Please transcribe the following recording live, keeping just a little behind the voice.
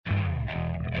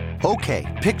Okay,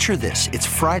 picture this. It's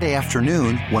Friday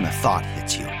afternoon when a thought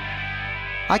hits you.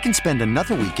 I can spend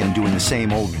another weekend doing the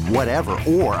same old whatever,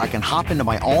 or I can hop into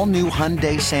my all-new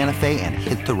Hyundai Santa Fe and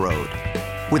hit the road.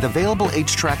 With available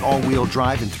H-Track all-wheel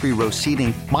drive and 3-row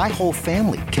seating, my whole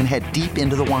family can head deep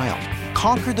into the wild.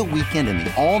 Conquer the weekend in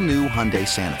the all-new Hyundai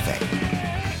Santa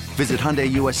Fe. Visit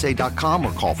HyundaiUSA.com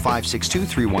or call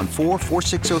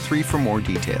 562-314-4603 for more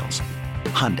details.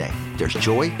 Hyundai, there's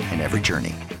joy in every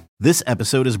journey. This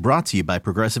episode is brought to you by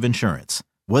Progressive Insurance.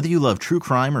 Whether you love true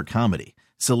crime or comedy,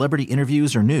 celebrity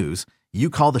interviews or news, you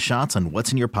call the shots on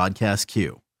what's in your podcast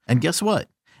queue. And guess what?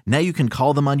 Now you can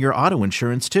call them on your auto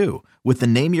insurance too with the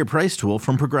Name Your Price tool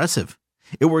from Progressive.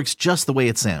 It works just the way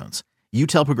it sounds. You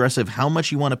tell Progressive how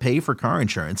much you want to pay for car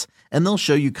insurance, and they'll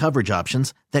show you coverage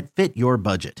options that fit your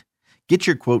budget. Get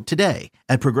your quote today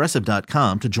at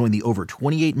Progressive.com to join the over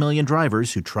 28 million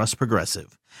drivers who trust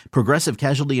Progressive. Progressive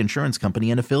Casualty Insurance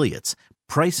Company and Affiliates.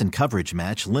 Price and coverage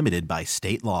match limited by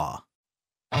state law.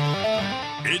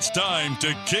 It's time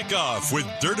to kick off with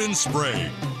Dirt and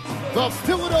Sprague. The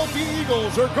Philadelphia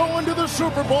Eagles are going to the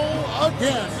Super Bowl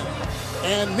again.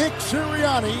 And Nick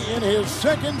Sirianni, in his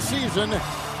second season,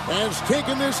 has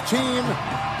taken this team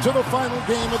to the final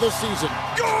game of the season.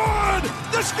 Good!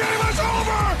 This game is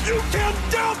over! You can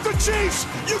doubt the Chiefs!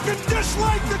 You can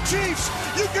dislike the Chiefs!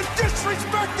 You can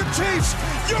disrespect the Chiefs!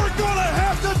 You're gonna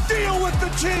have to deal with the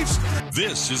Chiefs!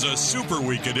 This is a Super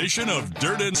Week edition of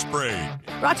Dirt and Sprague.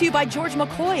 Brought to you by George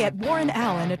McCoy at Warren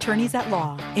Allen, Attorneys at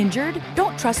Law. Injured?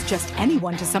 Don't trust just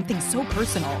anyone to something so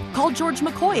personal. Call George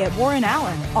McCoy at Warren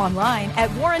Allen. Online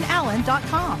at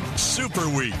warrenallen.com. Super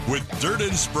Week with Dirt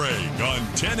and Sprague on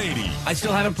 1080. I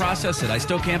still haven't processed it. I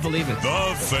still can't believe it. The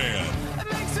Fan.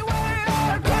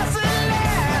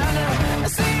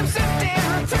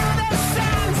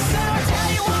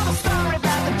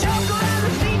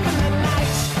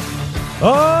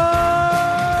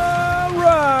 All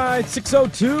right,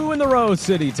 6:02 in the Rose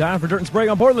City. Time for Dirt and Sprague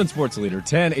on Portland Sports Leader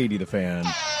 1080 The Fan.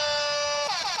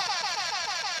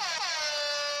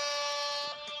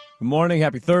 Good morning,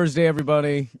 happy Thursday,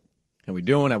 everybody. How we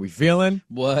doing? How we feeling?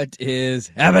 What is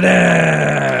happening?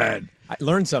 I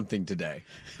learned something today.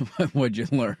 What'd you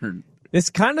learn? This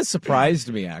kind of surprised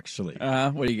me, actually.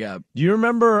 What do you got? Do you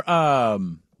remember, I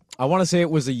want to say it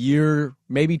was a year,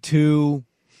 maybe 2,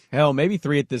 hell, maybe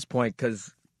 3 at this point,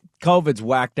 because COVID's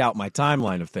whacked out my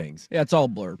timeline of things. Yeah, it's all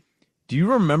blurred. Do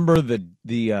you remember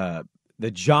the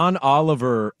John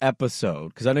Oliver episode?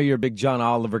 Because I know you're a big John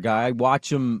Oliver guy. I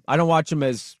don't watch him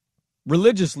as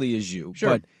religiously as you. Sure.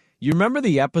 But you remember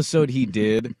the episode he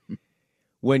did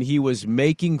when he was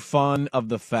making fun of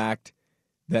the fact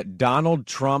that Donald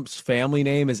Trump's family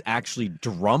name is actually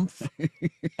Drumpf,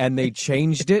 and they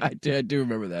changed it? I do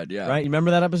remember that, yeah. Right? You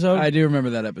remember that episode? I do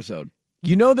remember that episode.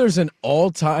 You know there's an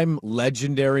all-time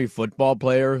legendary football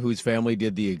player whose family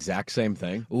did the exact same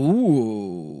thing?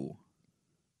 Ooh.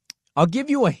 I'll give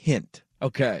you a hint.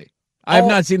 Okay. I have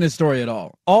not seen this story at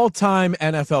all. All-time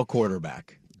NFL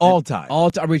quarterback. All-time.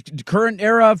 Are we current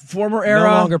era, former era?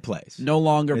 No longer plays. No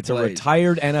longer It's plays. a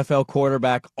retired NFL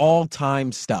quarterback,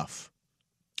 all-time stuff.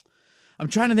 I'm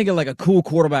trying to think of like a cool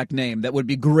quarterback name that would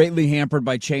be greatly hampered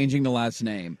by changing the last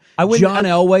name. John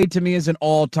Elway to me is an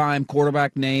all-time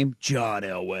quarterback name. John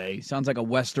Elway. Sounds like a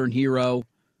Western hero.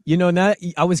 You know, I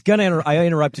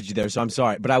interrupted you there, so I'm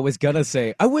sorry. But I was going to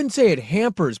say, I wouldn't say it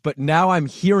hampers, but now I'm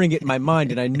hearing it in my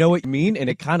mind, and I know what you mean, and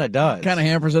it kind of does. Kind of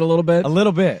hampers it a little bit? A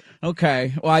little bit.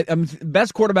 Okay. Well,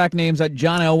 best quarterback names,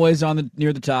 John Elway's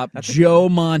near the top. Joe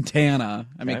Montana.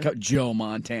 Joe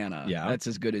Montana. Yeah. That's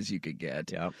as good as you could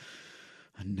get. Yeah.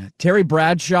 Terry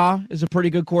Bradshaw is a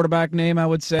pretty good quarterback name, I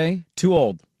would say. Too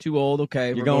old. Too old,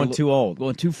 okay. You're going too old.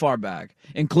 Going too far back.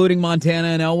 Including Montana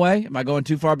and Elway? Am I going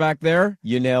too far back there?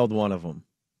 You nailed one of them.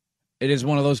 It is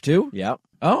one of those two? Yep.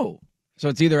 Oh. So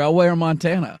it's either Elway or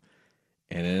Montana.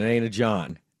 And it ain't a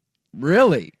John.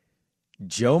 Really?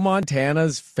 Joe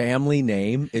Montana's family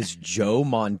name is Joe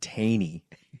Montani.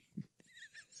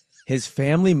 His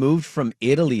family moved from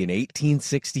Italy in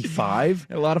 1865.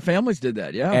 A lot of families did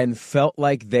that, yeah. And felt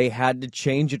like they had to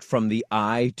change it from the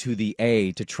I to the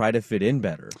A to try to fit in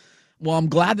better. Well, I'm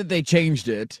glad that they changed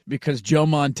it because Joe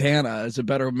Montana is a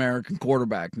better American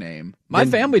quarterback name. My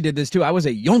family did this too. I was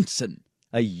a Jonsson.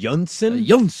 A Jonsson? A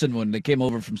Jonsson one that came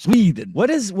over from Sweden. What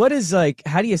is like,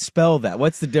 how do you spell that?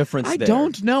 What's the difference there? I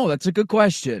don't know. That's a good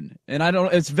question. And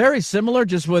it's very similar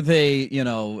just with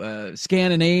a,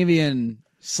 Scandinavian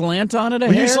slant on it.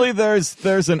 Usually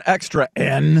there's an extra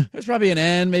N. There's probably an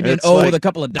N, maybe an O with a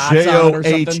couple of dots on it or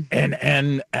something.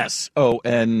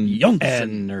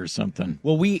 JOHNNSONN or something.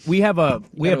 Well, we have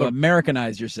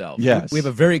Americanize yourself. Yes. We have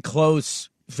a very close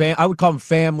I would call them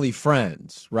family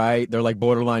friends, right? They're like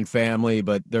borderline family,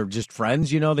 but they're just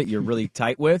friends, that you're really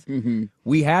tight with. Mm-hmm.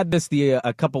 We had this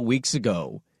a couple weeks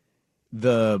ago.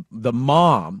 The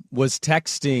mom was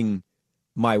texting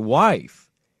my wife,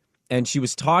 and she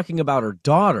was talking about her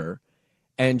daughter,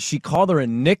 and she called her a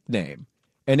nickname,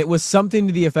 and it was something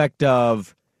to the effect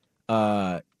of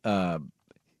Heffany.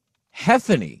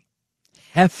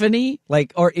 Heffany?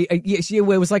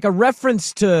 It was like a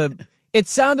reference to. It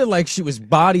sounded like she was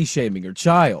body shaming her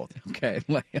child. Okay.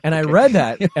 And I read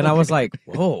that, and I was like,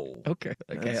 whoa. Okay.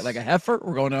 Like a heifer?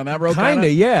 We're going down that road? Kind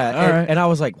of, yeah. All right. And I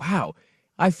was like, wow.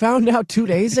 I found out 2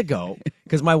 days ago,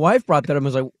 because my wife brought that up and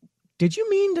was like, did you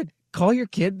mean to call your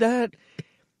kid that?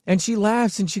 And she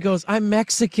laughs, and she goes, I'm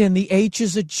Mexican. The H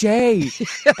is a J.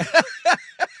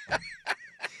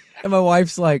 And my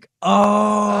wife's like,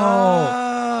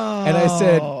 oh. And I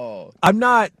said, I'm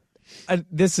not,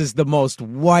 this is the most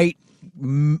white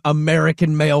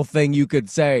American male thing you could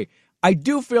say. I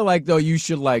do feel like, though, you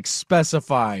should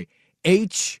specify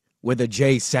H with a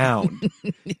J sound.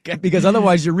 Because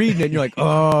otherwise you're reading it and you're like,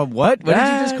 oh, what? What did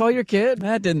you just call your kid?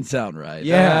 That didn't sound right.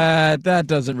 Yeah. That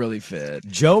doesn't really fit.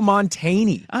 Joe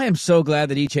Montani. I am so glad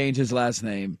that he changed his last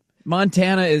name.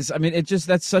 Montana is,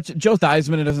 that's such. Joe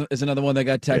Theismann is another one that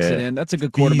got texted in. That's a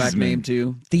good quarterback name,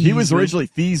 too. He was originally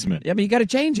Thiesman. Yeah, but you got to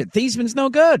change it. Thiesman's no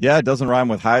good. Yeah, it doesn't rhyme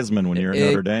with Heisman when you're in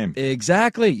Notre Dame.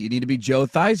 Exactly. You need to be Joe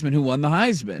Theismann, who won the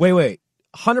Heisman. Wait.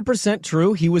 100%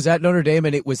 true. He was at Notre Dame,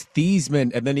 and it was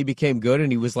Thiesman, and then he became good,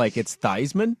 and he was like, it's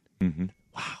Theismann? Mm-hmm.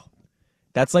 Wow.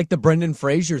 That's like the Brendan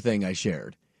Fraser thing I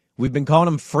shared. We've been calling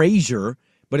him Frazier,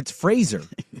 but it's Fraser.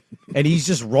 And he's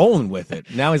just rolling with it.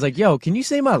 Now he's like, yo, can you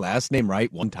say my last name right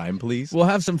one time, please? We'll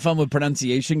have some fun with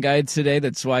pronunciation guides today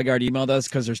that Swigard emailed us,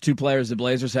 because there's 2 players the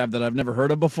Blazers have that I've never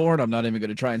heard of before, and I'm not even going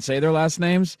to try and say their last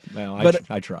names. Well,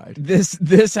 I tried.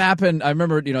 This happened. I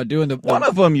remember, doing the one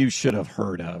of them you should have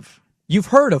heard of. You've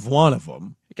heard of one of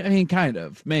them. I mean, kind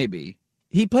of, maybe.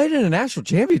 He played in a national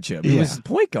championship. He was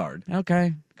point guard.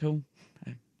 Okay, cool.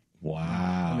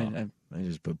 Wow. I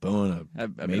just put poo-pooing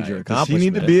a major accomplishment. Does he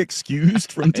need to be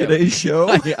excused from today's show?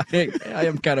 I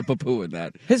am kind of poo-pooing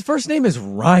that. His first name is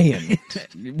Ryan.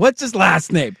 What's his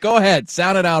last name? Go ahead.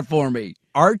 Sound it out for me.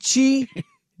 Archie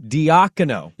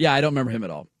Diacono. Yeah, I don't remember him at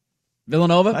all.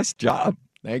 Villanova? Nice job.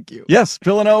 Thank you. Yes,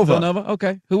 Villanova.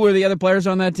 Okay. Who were the other players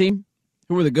on that team?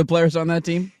 Who were the good players on that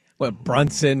team? What,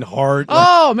 Brunson, Hart?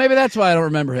 Oh, maybe that's why I don't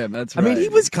remember him. That's right. I mean, he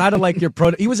was kind of like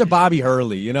he was a Bobby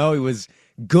Hurley, He was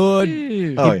good.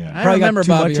 Oh, yeah. I remember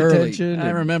Bobby Hurley. I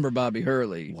remember Bobby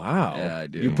Hurley. Wow. Yeah, I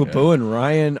do. You poo-pooing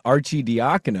Ryan Archie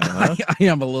Diacono, huh? I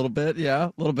am a little bit, yeah.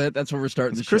 A little bit. That's where we're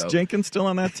starting the show. Chris Jenkins still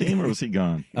on that team, or was he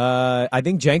gone? I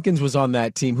think Jenkins was on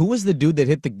that team. Who was the dude that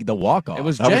hit the walk-off? It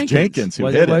was Jenkins who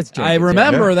hit it. I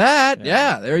remember that.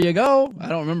 Yeah, there you go. I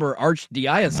don't remember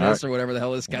Archdiocese or whatever the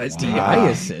hell this guy's name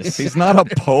is. He's not a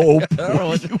pope.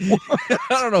 I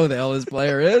don't know who the hell this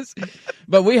player is.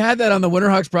 But we had that on the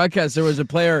Winterhawks broadcast. There was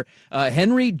a player,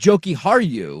 Henry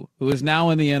Jokiharju, who is now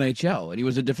in the NHL, and he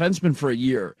was a defenseman for a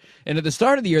year. And at the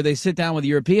start of the year, they sit down with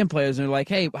European players, and they're like,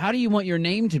 hey, how do you want your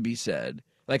name to be said?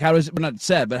 Like, how is not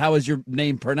said, but how is your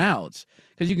name pronounced?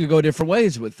 Because you can go different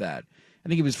ways with that. I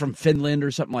think he was from Finland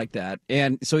or something like that.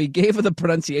 And so he gave the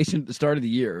pronunciation at the start of the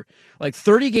year. Like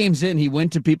 30 games in, he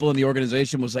went to people in the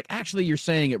organization, was like, actually, you're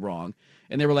saying it wrong.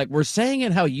 And they were like, we're saying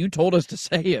it how you told us to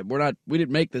say it. We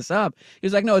didn't make this up. He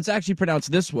was like, no, it's actually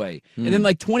pronounced this way. And then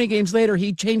 20 games later,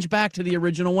 he changed back to the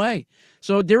original way.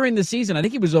 So during the season, I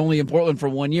think he was only in Portland for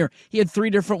 1 year. He had 3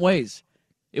 different ways.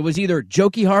 It was either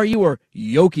Jokiharju or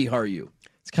Yokiharju.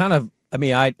 It's kind of, I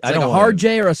don't like a hard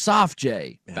J or a soft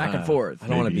J, back and forth. I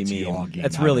don't want to be mean.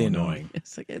 That's really annoying.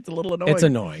 It's a little annoying. It's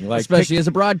annoying. Especially as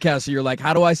a broadcaster, you're like,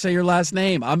 how do I say your last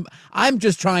name? I'm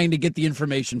just trying to get the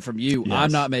information from you. Yes. I'm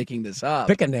not making this up.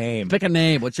 Pick a name.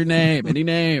 What's your name? Any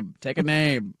name. Take a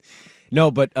name.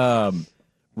 No, but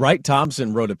Wright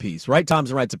Thompson wrote a piece. Wright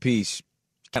Thompson writes a piece,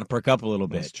 kind of perk up a little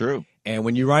bit. That's true. And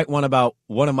when you write one about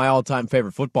one of my all-time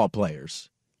favorite football players,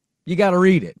 you got to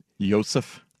read it.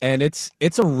 Yosef. And it's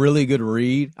a really good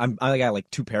read. I got like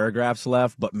 2 paragraphs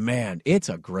left, but man, it's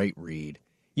a great read.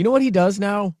 You know what he does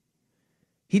now?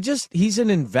 He's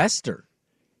an investor.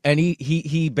 And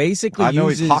he basically I know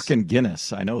he's hawking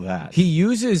Guinness. I know that. He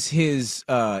uses his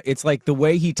it's like the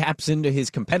way he taps into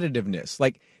his competitiveness.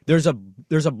 Like there's a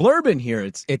blurb in here.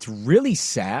 It's really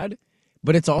sad,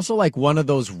 but it's also like one of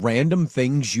those random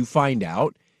things you find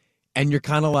out and you're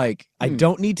kind of like, I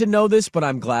don't need to know this, but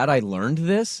I'm glad I learned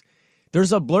this.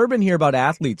 There's a blurb in here about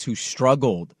athletes who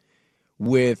struggled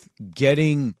with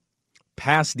getting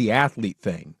past the athlete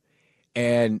thing.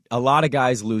 And a lot of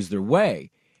guys lose their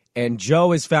way. And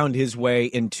Joe has found his way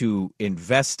into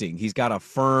investing. He's got a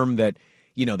firm that,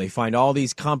 they find all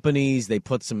these companies, they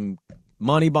put some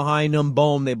money behind them,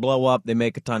 boom, they blow up, they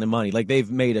make a ton of money. Like,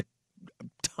 they've made a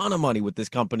ton of money with this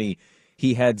company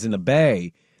he heads in the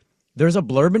Bay. There's a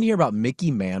blurb in here about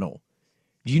Mickey Mantle.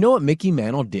 Do you know what Mickey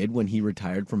Mantle did when he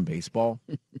retired from baseball?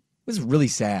 It was really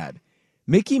sad.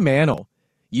 Mickey Mantle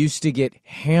used to get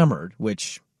hammered,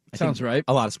 which sounds right.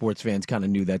 A lot of sports fans kind of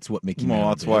knew that's what Mickey Mantle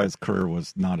that's did. why his career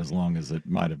was not as long as it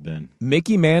might have been.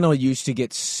 Mickey Mantle used to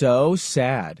get so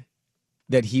sad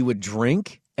that he would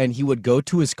drink and he would go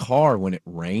to his car when it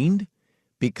rained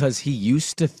because he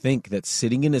used to think that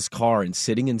sitting in his car and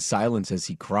sitting in silence as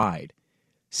he cried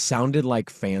sounded like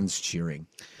fans cheering.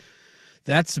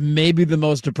 That's maybe the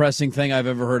most depressing thing I've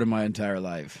ever heard in my entire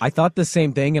life. I thought the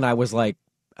same thing, and I was like,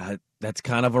 that's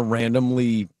kind of a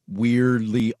randomly,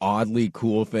 weirdly, oddly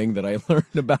cool thing that I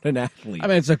learned about an athlete. I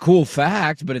mean, it's a cool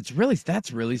fact, but that's really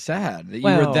sad that you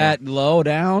were that low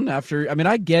down after. I mean,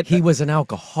 I get he was an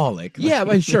alcoholic. Yeah,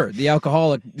 but sure, the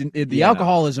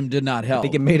alcoholism did not help. I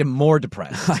think it made him more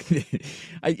depressed.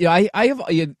 I have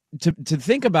to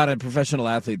think about a professional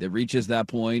athlete that reaches that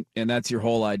point, and that's your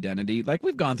whole identity. Like,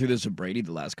 we've gone through this with Brady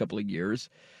the last couple of years.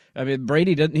 I mean,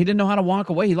 Brady didn't know how to walk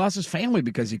away. He lost his family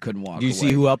because he couldn't walk away. Do you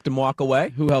see who helped him walk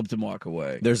away? Who helped him walk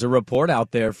away? There's a report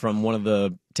out there from one of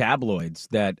the tabloids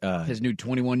that his new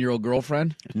 21-year-old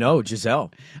girlfriend? No,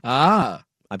 Giselle. Ah.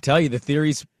 I'm telling you, the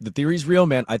theory's real,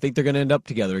 man. I think they're going to end up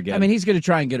together again. I mean, he's going to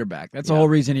try and get her back. That's the whole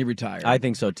reason he retired. I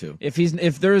think so, too.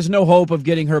 If there is no hope of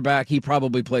getting her back, he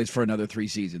probably plays for another 3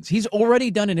 seasons. He's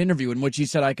already done an interview in which he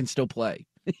said, I can still play.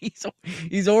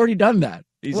 He's already done that.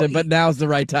 He said, but now's the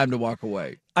right time to walk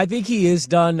away. I think he is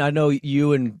done. I know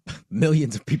you and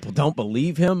millions of people don't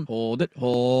believe him. Hold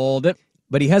it.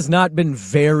 But he has not been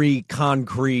very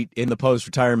concrete in the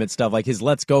post-retirement stuff. Like his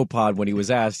Let's Go pod, when he was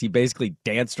asked, he basically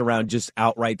danced around just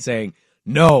outright saying,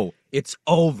 no, it's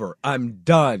over. I'm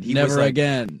done. He Never was like,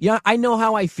 again. Yeah, I know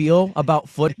how I feel about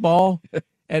football.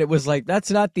 And it was like, that's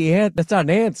not an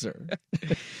answer.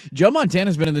 Joe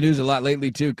Montana's been in the news a lot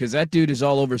lately, too, because that dude is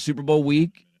all over Super Bowl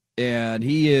week. And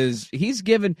he's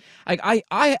given, I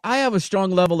have a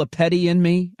strong level of petty in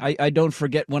me. I don't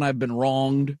forget when I've been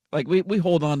wronged. Like, we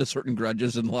hold on to certain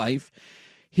grudges in life.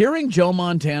 Hearing Joe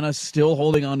Montana still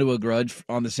holding on to a grudge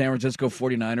on the San Francisco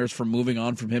 49ers for moving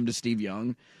on from him to Steve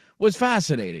Young was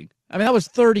fascinating. I mean, that was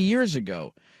 30 years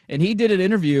ago. And he did an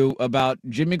interview about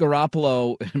Jimmy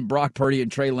Garoppolo and Brock Purdy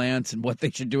and Trey Lance and what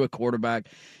they should do at quarterback.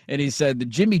 And he said that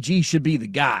Jimmy G should be the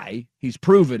guy. He's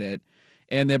proven it.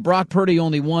 And that Brock Purdy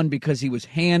only won because he was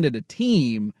handed a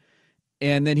team.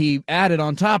 And then he added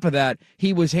on top of that,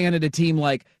 he was handed a team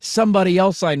like somebody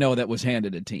else I know that was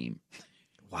handed a team.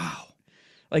 Wow.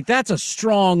 Like, that's a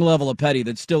strong level of petty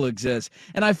that still exists.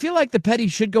 And I feel like the petty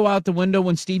should go out the window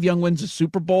when Steve Young wins a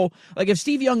Super Bowl. Like, if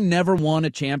Steve Young never won a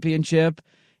championship,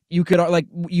 you could, like,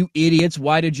 you idiots,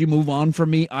 why did you move on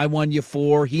from me? I won you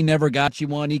 4. He never got you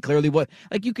 1. He clearly was.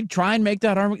 Like, you could try and make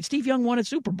that argument. Steve Young won a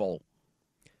Super Bowl.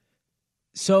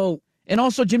 So, and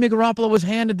also Jimmy Garoppolo was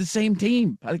handed the same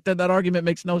team. I think that argument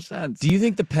makes no sense. Do you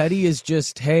think the petty is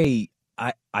just, hey,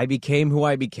 I became who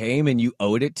I became and you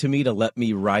owed it to me to let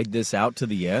me ride this out to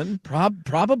the end?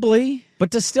 Probably. But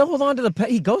to still hold on to the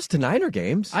petty, he goes to Niner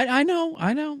games. I know.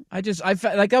 I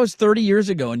felt like that was 30 years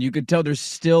ago, and you could tell there's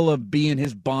still a bee in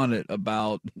his bonnet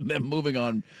about them moving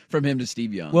on from him to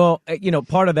Steve Young. Well,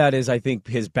 part of that is, I think,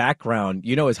 his background.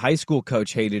 His high school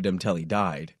coach hated him till he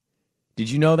died. Did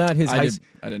you know that?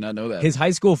 I did not know that. His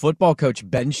high school football coach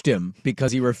benched him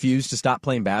because he refused to stop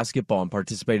playing basketball and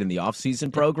participate in the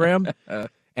off-season program.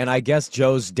 And I guess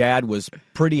Joe's dad was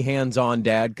pretty hands-on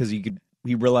dad because he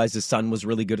realized his son was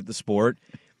really good at the sport.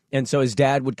 And so his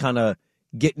dad would kind of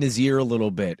get in his ear a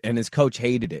little bit, and his coach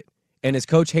hated it. And his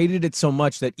coach hated it so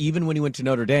much that even when he went to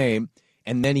Notre Dame,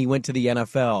 and then he went to the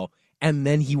NFL, and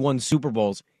then he won Super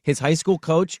Bowls, his high school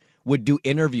coach would do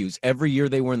interviews every year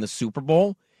they were in the Super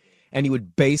Bowl, and he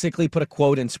would basically put a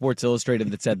quote in Sports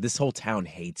Illustrated that said, this whole town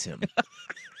hates him.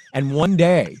 And one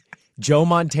day, Joe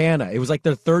Montana, it was like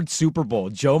their 3rd Super Bowl,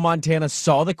 Joe Montana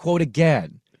saw the quote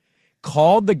again,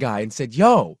 called the guy and said,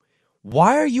 yo,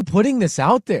 why are you putting this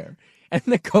out there? And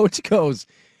the coach goes,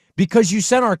 because you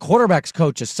sent our quarterback's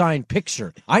coach a signed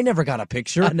picture. I never got a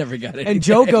picture. I never got it. And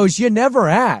Joe goes, you never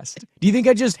asked. Do you think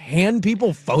I just hand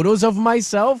people photos of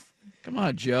myself? Come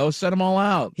on, Joe. Set them all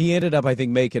out. He ended up, I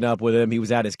think, making up with him. He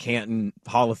was at his Canton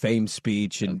Hall of Fame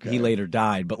speech, and he later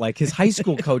died. But, like, his high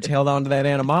school coach held on to that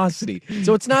animosity.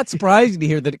 So it's not surprising to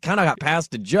hear that it kind of got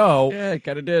passed to Joe. Yeah, it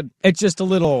kind of did. It's just a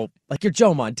little, like, you're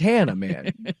Joe Montana,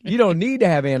 man. You don't need to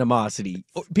have animosity.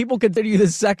 People consider you the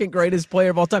second greatest player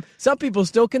of all time. Some people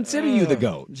still consider you the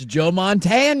GOAT. It's Joe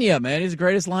Montana, man. He's the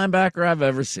greatest linebacker I've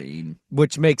ever seen.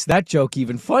 Which makes that joke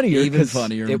even funnier. Even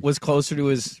funnier. It was closer to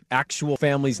his actual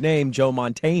family's name, Joe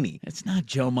Montani. It's not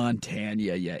Joe Montana,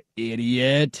 you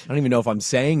idiot. I don't even know if I'm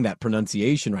saying that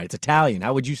pronunciation right. It's Italian.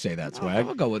 How would you say that, Swag?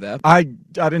 I'll go with that. I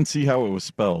didn't see how it was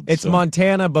spelled. It's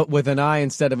Montana, but with an I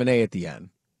instead of an A at the end.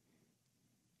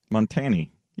 Montani.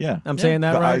 Yeah. I'm saying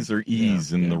that the right? I's are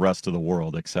E's in the rest of the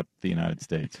world except the United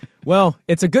States. Well,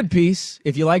 it's a good piece.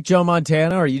 If you like Joe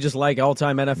Montana or you just like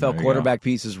all-time NFL There you quarterback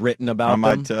pieces written about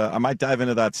I might dive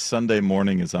into that Sunday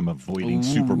morning as I'm avoiding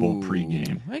Super Bowl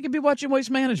pregame. I could be watching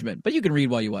Waste Management, but you can read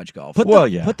while you watch golf. Put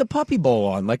the Puppy Bowl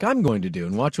on like I'm going to do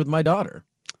and watch with my daughter.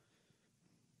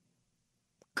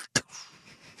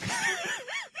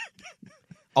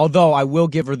 Although I will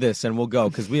give her this, and we'll go,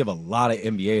 because we have a lot of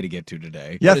NBA to get to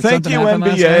today. Yeah, Did thank something you, happen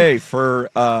last NBA, night? for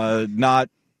not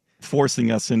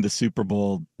forcing us into Super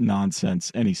Bowl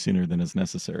nonsense any sooner than is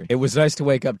necessary. It was nice to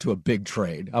wake up to a big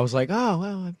trade. I was like, oh,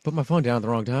 well, I put my phone down at the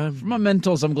wrong time. For my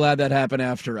mentals, I'm glad that happened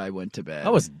after I went to bed. I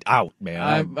was out,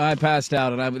 man. I passed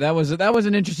out, and that was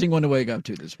an interesting one to wake up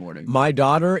to this morning. My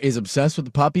daughter is obsessed with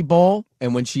the Puppy Bowl,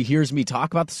 and when she hears me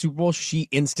talk about the Super Bowl, she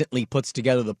instantly puts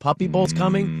together the Puppy Bowl's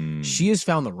coming. She has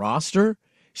found the roster.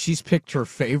 She's picked her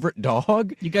favorite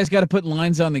dog. You guys got to put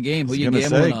lines on the game. Who I was you going to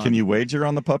gambling say, on? can you wager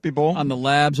on the Puppy Bowl? On the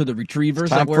Labs or the Retrievers?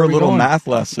 Time Like, where for are a we little going? math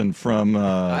lesson from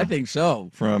I think so.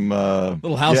 from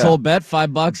Little household bet, $5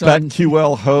 on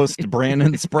BetQL host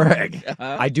Brandon Sprague.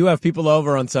 I do have people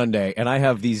over on Sunday, and I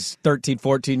have these 13,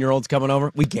 14-year-olds coming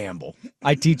over. We gamble.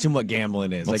 I teach them what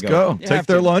gambling is. Let's I go. You Take have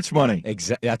their to. lunch money.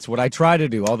 That's what I try to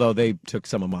do, although they took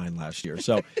some of mine last year.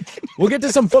 So we'll get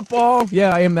to some football.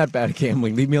 Yeah, I am that bad at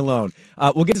gambling. Leave me alone.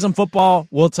 We'll get to some football.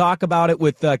 We'll talk about it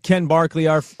with Ken Barkley,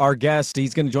 our guest.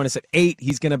 He's going to join us at 8.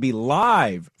 He's going to be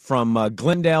live from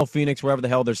Glendale, Phoenix, wherever the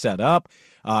hell they're set up.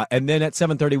 And then at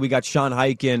 7:30, we got Sean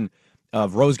Highkin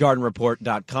of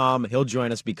RoseGardenReport.com. He'll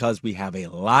join us because we have a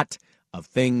lot of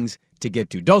things to get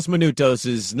to. Dos Minutos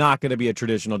is not going to be a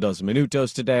traditional Dos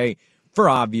Minutos today for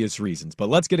obvious reasons. But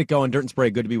let's get it going. Dirt and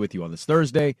Spray, good to be with you on this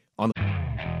Thursday.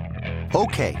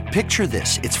 Okay, picture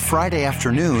this. It's Friday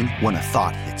afternoon when a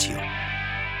thought hits you.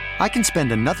 I can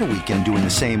spend another weekend doing the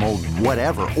same old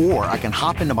whatever, or I can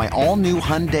hop into my all-new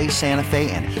Hyundai Santa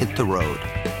Fe and hit the road.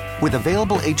 With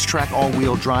available H-Track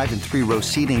all-wheel drive and 3-row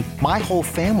seating, my whole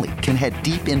family can head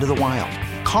deep into the wild.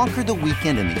 Conquer the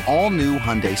weekend in the all-new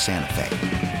Hyundai Santa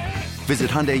Fe. Visit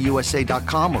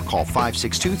HyundaiUSA.com or call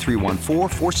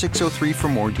 562-314-4603 for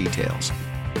more details.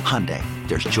 Hyundai,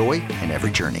 there's joy in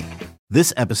every journey.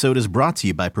 This episode is brought to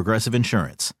you by Progressive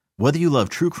Insurance. Whether you love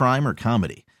true crime or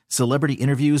comedy, celebrity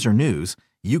interviews or news,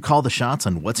 you call the shots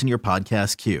on what's in your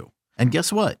podcast queue. And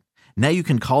guess what? Now you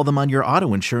can call them on your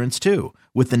auto insurance too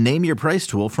with the Name Your Price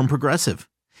tool from Progressive.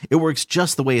 It works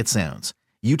just the way it sounds.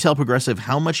 You tell Progressive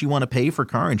how much you want to pay for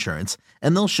car insurance,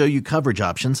 and they'll show you coverage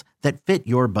options that fit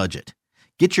your budget.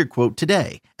 Get your quote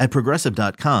today at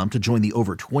Progressive.com to join the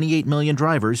over 28 million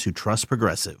drivers who trust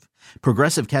Progressive.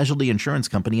 Progressive Casualty Insurance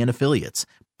Company and Affiliates.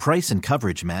 Price and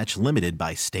coverage match limited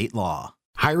by state law.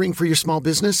 Hiring for your small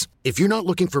business? If you're not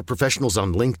looking for professionals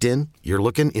on LinkedIn, you're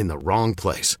looking in the wrong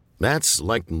place. That's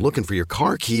like looking for your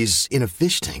car keys in a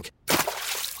fish tank.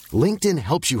 LinkedIn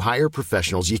helps you hire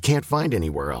professionals you can't find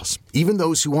anywhere else, even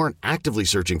those who aren't actively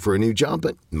searching for a new job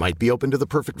but might be open to the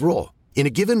perfect role. In a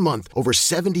given month, over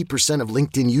 70% of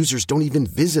LinkedIn users don't even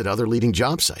visit other leading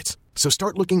job sites. So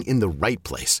start looking in the right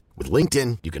place. With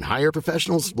LinkedIn, you can hire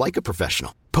professionals like a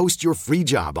professional. Post your free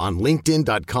job on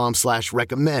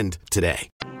linkedin.com/recommend today.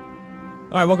 All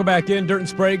right, welcome back in. Dirt and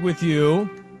Sprague with you.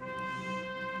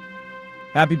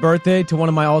 Happy birthday to one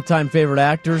of my all-time favorite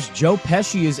actors. Joe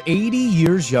Pesci is 80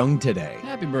 years young today.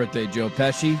 Happy birthday, Joe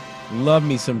Pesci. Love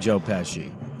me some Joe Pesci.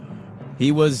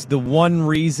 He was the one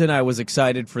reason I was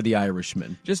excited for The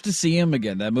Irishman. Just to see him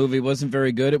again. That movie wasn't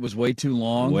very good. It was way too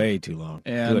long. Way too long.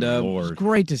 And Good it was Lord.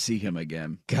 great to see him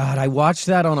again. God, I watched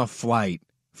that on a flight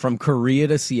from Korea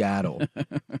to Seattle.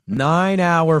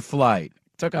 9-hour flight.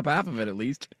 Took up half of it, at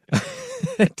least.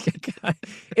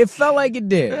 It felt like it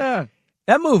did. Yeah.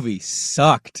 That movie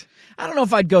sucked. I don't know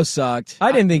if I'd go sucked.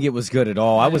 I didn't think it was good at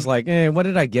all. I was like, what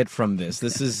did I get from this?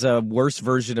 This is a worse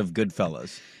version of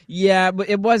Goodfellas. Yeah, but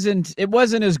it wasn't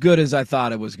as good as I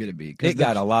thought it was going to be. It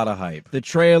got a lot of hype. The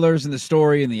trailers and the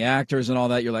story and the actors and all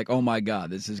that, you're like, oh my God,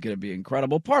 this is going to be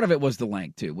incredible. Part of it was the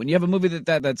length, too. When you have a movie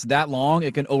that's that long,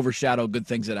 it can overshadow good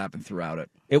things that happen throughout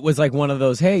it. It was like one of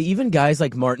those, hey, even guys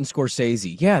like Martin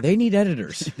Scorsese, yeah, they need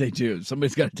editors. They do.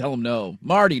 Somebody's got to tell them no.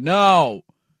 Marty, no.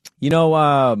 You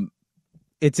know,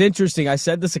 it's interesting. I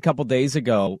said this a couple days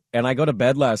ago, and I go to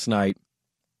bed last night,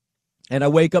 and I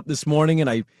wake up this morning, and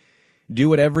I do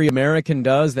what every American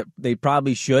does that they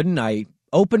probably shouldn't. I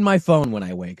open my phone when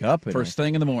I wake up. First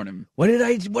thing in the morning. What did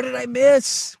I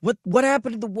miss? What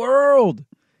happened to the world?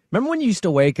 Remember when you used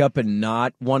to wake up and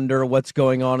not wonder what's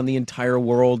going on in the entire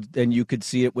world, and you could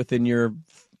see it within your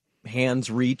hand's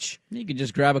reach? You could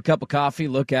just grab a cup of coffee,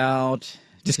 look out.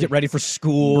 Just get ready for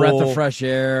school. Breath of fresh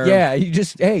air. Yeah,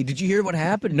 hey, did you hear what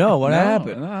happened? No, what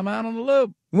happened? I'm out on the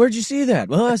loop. Where'd you see that?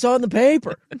 Well, I saw it in the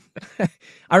paper.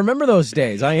 I remember those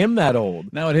days. I am that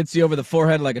old. Now it hits you over the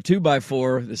forehead like a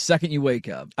 2x4 the second you wake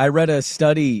up. I read a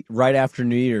study right after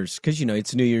New Year's, because,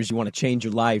 it's New Year's, you want to change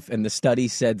your life, and the study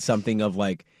said something of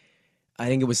like, I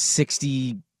think it was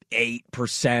 68%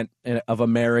 of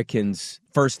Americans,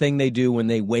 first thing they do when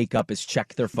they wake up is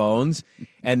check their phones.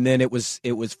 And then it was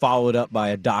followed up by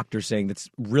a doctor saying that's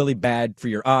really bad for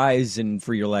your eyes and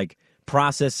for your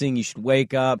processing. You should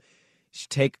wake up. You should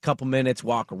take a couple minutes,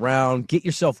 walk around, get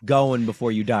yourself going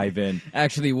before you dive in.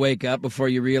 Actually wake up before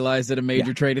you realize that a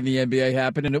major trade in the NBA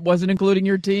happened and it wasn't including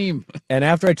your team. And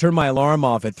after I turn my alarm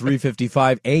off at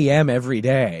 3:55 a.m. every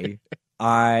day,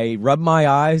 I rub my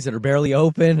eyes that are barely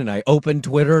open, and I open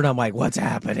Twitter, and I'm like, what's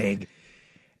happening?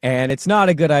 And it's not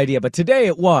a good idea. But today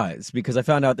it was, because I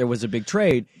found out there was a big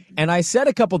trade. And I said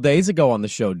a couple days ago on the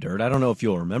show, Dirt, I don't know if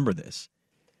you'll remember this.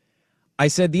 I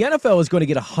said the NFL is going to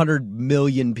get 100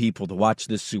 million people to watch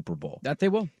this Super Bowl. That they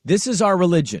will. This is our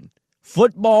religion.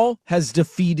 Football has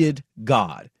defeated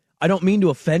God. I don't mean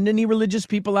to offend any religious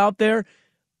people out there,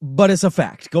 but it's a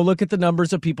fact. Go look at the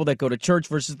numbers of people that go to church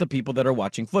versus the people that are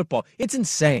watching football. It's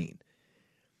insane.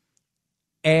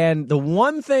 And the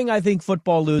one thing I think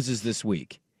football loses this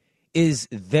week is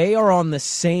they are on the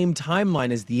same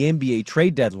timeline as the NBA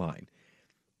trade deadline.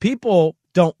 People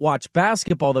don't watch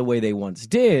basketball the way they once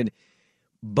did,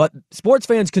 but sports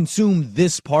fans consume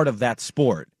this part of that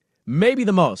sport, maybe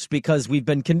the most, because we've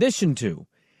been conditioned to.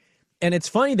 And it's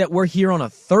funny that we're here on a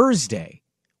Thursday.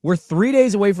 We're 3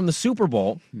 days away from the Super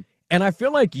Bowl, and I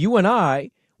feel like you and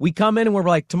we come in and we're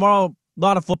like, tomorrow, a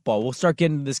lot of football. We'll start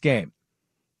getting to this game.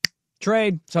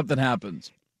 Trade. Something happens.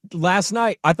 Last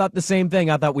night, I thought the same thing.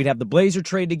 I thought we'd have the Blazer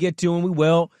trade to get to, and we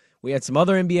will. We had some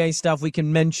other NBA stuff we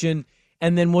can mention,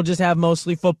 and then we'll just have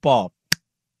mostly football.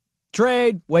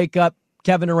 Trade, wake up,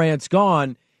 Kevin Durant's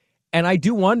gone, and I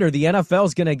do wonder, the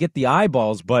NFL's going to get the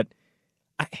eyeballs, but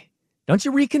don't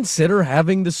you reconsider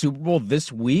having the Super Bowl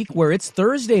this week where it's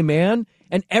Thursday, man?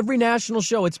 And every national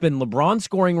show, it's been LeBron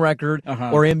scoring record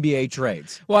or NBA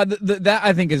trades. Well, that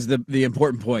I think is the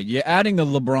important point. Yeah, adding the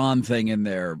LeBron thing in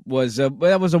there was a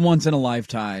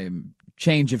once-in-a-lifetime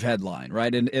change of headline,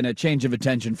 right? And a change of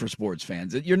attention for sports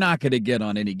fans that you're not going to get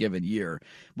on any given year.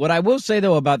 What I will say,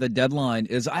 though, about the deadline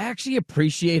is I actually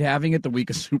appreciate having it the week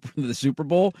of the Super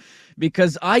Bowl,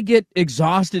 because I get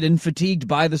exhausted and fatigued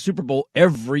by the Super Bowl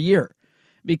every year.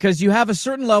 Because you have a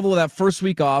certain level of that first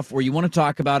week off where you want to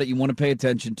talk about it, you want to pay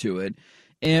attention to it,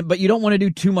 but you don't want to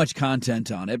do too much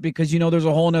content on it because there's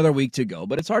a whole another week to go.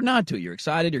 But it's hard not to. You're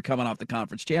excited. You're coming off the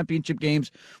conference championship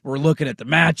games. We're looking at the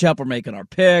matchup. We're making our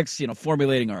picks,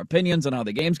 formulating our opinions on how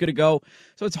the game's going to go.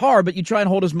 So it's hard, but you try and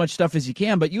hold as much stuff as you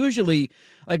can. But usually,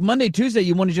 like Monday, Tuesday,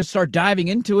 you want to just start diving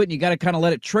into it, and you got to kind of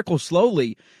let it trickle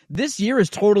slowly. This year is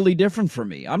totally different for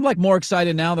me. I'm more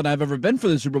excited now than I've ever been for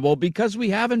the Super Bowl because we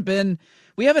haven't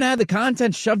had the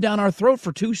content shoved down our throat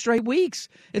for 2 straight weeks.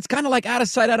 It's kind of like out of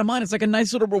sight, out of mind. It's like a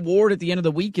nice little reward at the end of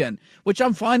the weekend, which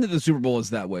I'm fine that the Super Bowl is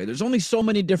that way. There's only so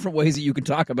many different ways that you can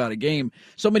talk about a game,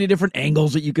 so many different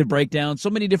angles that you could break down, so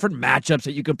many different matchups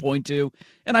that you could point to.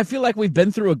 And I feel like we've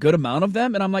been through a good amount of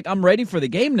them, and I'm ready for the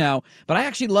game now. But I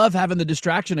actually love having the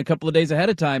distraction a couple of days ahead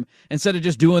of time instead of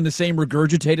just doing the same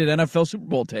regurgitated NFL Super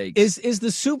Bowl takes. Is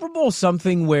the Super Bowl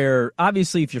something where,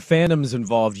 obviously, if your fandom's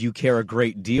involved, you care a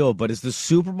great deal, but is the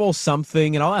Super Bowl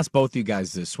something, and I'll ask both you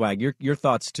guys this, Swag, your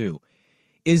thoughts too.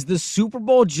 Is the Super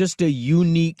Bowl just a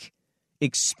unique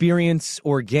experience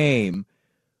or game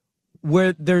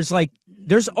where there's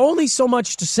only so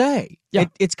much to say? Yeah.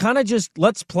 It's kind of just,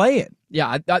 let's play it.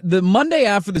 Yeah, the Monday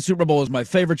after the Super Bowl is my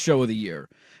favorite show of the year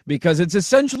because it's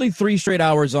essentially 3 straight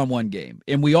hours on one game,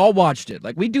 and we all watched it.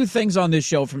 Like, we do things on this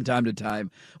show from time to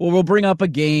time, or we'll bring up a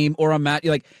game or a match.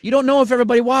 Like, you don't know if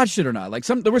everybody watched it or not. Like,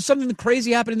 there was something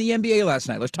crazy happened in the NBA last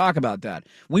night. Let's talk about that.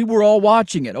 We were all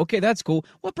watching it. Okay, that's cool.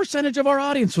 What percentage of our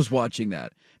audience was watching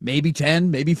that? Maybe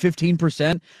 10, maybe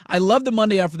 15%. I love the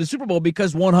Monday after the Super Bowl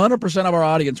because 100% of our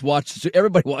audience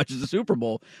everybody watches the Super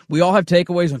Bowl. We all have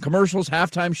takeaways on commercials,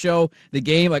 halftime show, the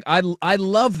game. Like, I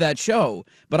love that show,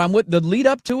 but I'm with the lead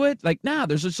up to it. Like,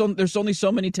 there's only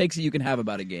so many takes that you can have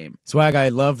about a game. Swag, I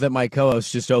love that my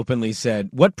co-host just openly said,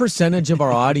 what percentage of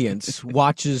our audience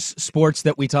watches sports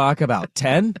that we talk about?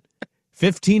 10?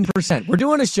 15%. We're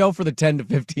doing a show for the 10 to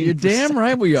 15%. You're damn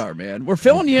right we are, man. We're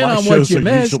filling you in on what you shows are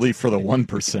missed. Usually for the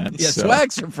 1%. Yeah, so.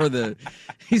 Swags for the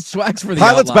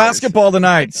Pilots outliers. basketball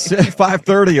tonight,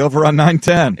 5:30 over on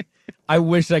 910. I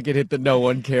wish I could hit the no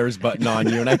one cares button on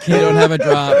you, and I can't. We don't have a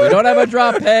drop. We don't have a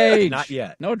drop page. Not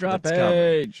yet. No drop That's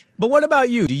page. But what about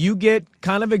you? Do you get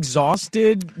kind of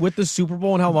exhausted with the Super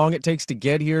Bowl and how long it takes to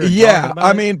get here? and Yeah, talking about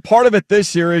I it? mean, part of it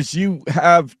this year is you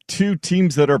have two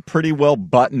teams that are pretty well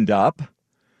buttoned up.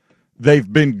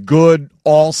 They've been good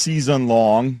all season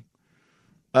long.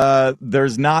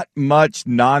 There's not much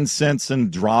nonsense and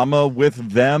drama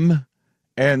with them,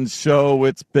 and so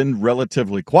it's been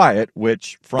relatively quiet,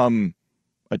 which from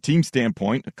a team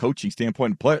standpoint, a coaching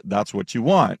standpoint, that's what you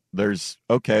want. There's,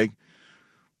 okay,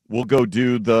 we'll go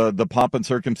do the pomp and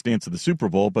circumstance of the Super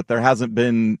Bowl, but there hasn't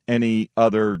been any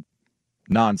other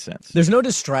nonsense. There's no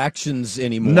distractions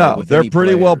anymore. No, with they're any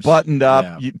pretty well players. buttoned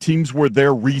up. Yeah. Teams were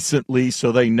there recently,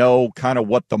 so they know kind of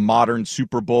what the modern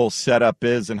Super Bowl setup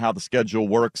is and how the schedule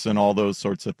works and all those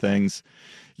sorts of things.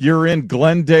 You're in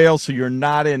Glendale, so you're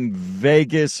not in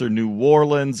Vegas or New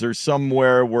Orleans or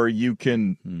somewhere where you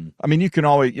can I mean, you can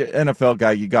always, NFL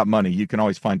guy, you got money. You can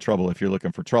always find trouble if you're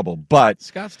looking for trouble. But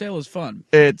Scottsdale is fun.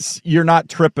 you're not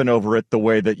tripping over it the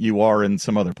way that you are in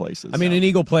some other places. I mean, an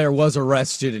Eagle player was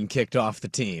arrested and kicked off the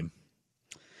team.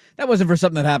 That wasn't for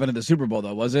something that happened at the Super Bowl,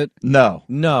 though, was it? No,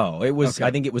 it was. Okay.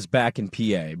 I think it was back in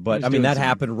PA, but He's I mean doing that some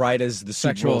happened right as the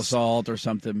Super Sexual Bowl. assault or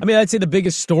something. I mean, I'd say the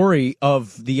biggest story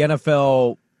of the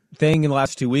NFL thing in the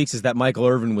last 2 weeks is that Michael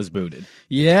Irvin was booted.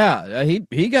 Yeah,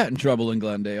 he got in trouble in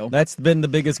Glendale. That's been the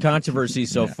biggest controversy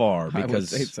so far I would because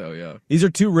say so, yeah. these are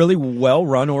two really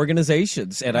well-run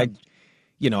organizations, and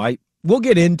we'll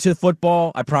get into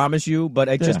football, I promise you, but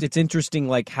it's interesting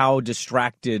like how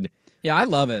distracted Yeah, I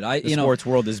love it. the sports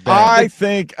world is been. I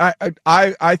think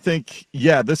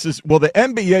this is, well, the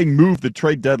NBA moved the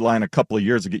trade deadline a couple of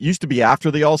years ago. It used to be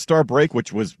after the All-Star break,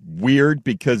 which was weird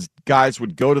because guys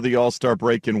would go to the All-Star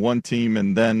break in one team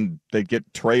and then they'd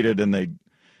get traded and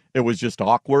it was just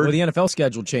awkward. Well, the NFL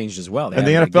schedule changed as well. And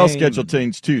the NFL schedule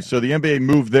changed too. So the NBA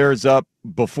moved theirs up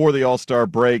before the All-Star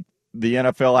break. The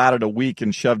NFL added a week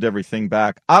and shoved everything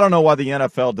back. I don't know why the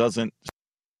NFL doesn't.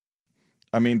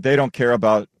 I mean, they don't care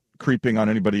about creeping on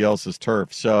anybody else's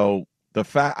turf. So the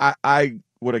fact I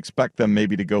would expect them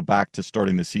maybe to go back to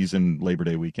starting the season Labor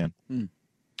Day weekend.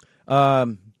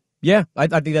 Yeah, I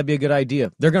think that'd be a good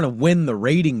idea. They're going to win the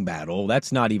rating battle.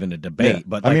 That's not even a debate. Yeah.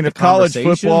 But I mean, the if college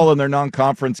conversation- football and their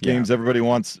non-conference games, everybody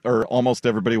wants, or almost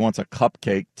everybody wants a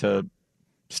cupcake to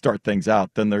start things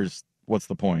out, then what's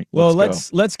the point? Well, go.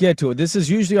 let's get to it. This is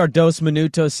usually our Dos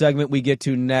Minutos segment we get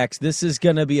to next. This is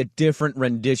going to be a different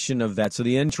rendition of that. So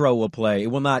the intro will play. It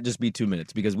will not just be 2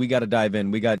 minutes because we got to dive in.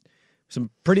 We got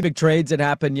some pretty big trades that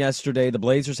happened yesterday. The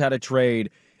Blazers had a trade,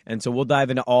 and so we'll dive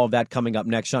into all of that coming up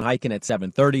next. Sean Highkin at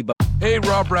 7:30. But Hey,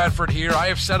 Rob Bradford here. I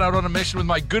have set out on a mission with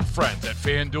my good friends at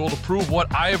FanDuel to prove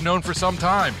what I have known for some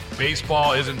time.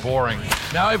 Baseball isn't boring.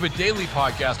 Now I have a daily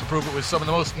podcast to prove it with some of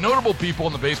the most notable people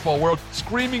in the baseball world,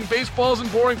 screaming baseball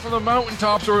isn't boring from the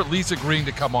mountaintops, or at least agreeing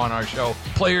to come on our show.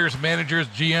 Players, managers,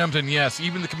 GMs, and yes,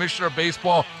 even the commissioner of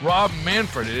baseball, Rob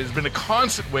Manfred. It has been a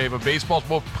constant wave of baseball's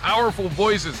most powerful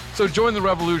voices. So join the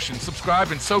revolution.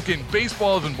 Subscribe and soak in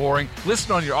Baseball Isn't Boring.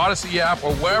 Listen on your Odyssey app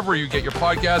or wherever you get your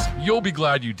podcasts. You'll be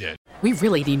glad you did. We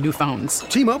really need new phones.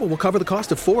 T-Mobile will cover the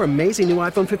cost of 4 amazing new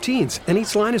iPhone 15s, and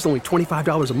each line is only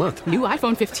 $25 a month. New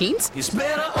iPhone 15s? It's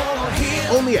better over here.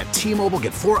 Only at T-Mobile,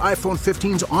 get 4 iPhone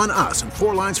 15s on us and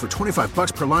 4 lines for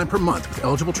 $25 per line per month with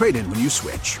eligible trade-in when you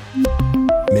switch.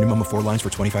 Minimum of 4 lines for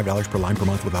 $25 per line per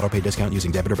month with autopay discount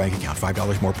using debit or bank account.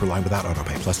 $5 more per line without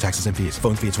autopay, plus taxes and fees.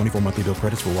 Phone fee at 24 monthly bill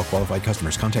credits for well-qualified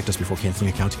customers. Contact us before canceling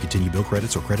account to continue bill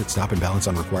credits or credit stop and balance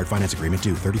on required finance agreement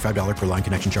due. $35 per line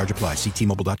connection charge applies. See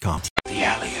T-Mobile.com. The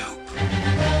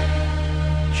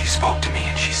alley-oop. She spoke to me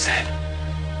and she said,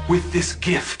 with this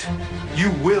gift,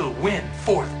 you will win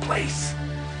 4th place.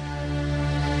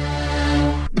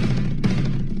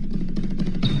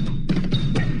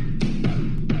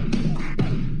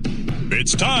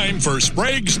 It's time for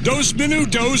Sprague's Dos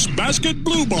Minutos Basket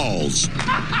Blue Balls.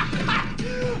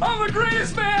 I'm the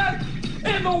greatest man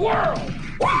in the world.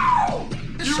 Wow!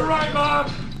 You're right,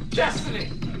 Mom. Destiny.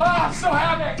 Oh, I'm so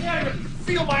happy I can't even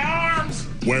feel my arms.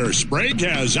 Where Sprague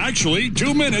has actually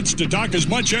 2 minutes to talk as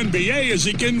much NBA as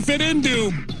he can fit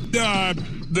into,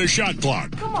 the shot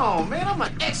clock. Come on, man. I'm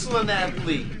an excellent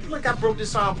athlete. Look, I broke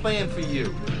this arm playing for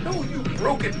you. No, you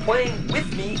broke it playing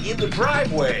with me in the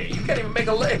driveway. You can't even make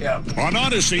a layup. On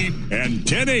Odyssey and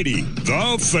 1080,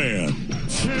 The Fan.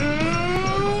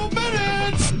 2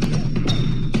 minutes.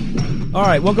 All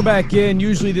right, welcome back in.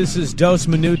 Usually this is Dos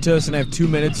Minutos, and I have 2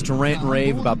 minutes to rant and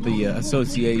rave about the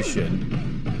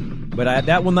association. But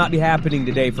that will not be happening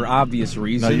today for obvious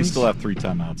reasons. No, you still have 3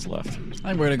 timeouts left. I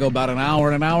think we're going to go about an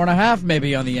hour and a half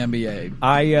maybe on the NBA.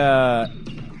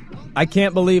 I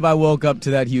can't believe I woke up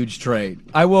to that huge trade.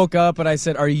 I woke up and I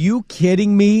said, are you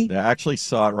kidding me? I actually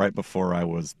saw it right before I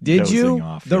was dozing you?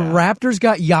 Off. The Raptors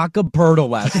got Jakob Poeltl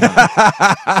last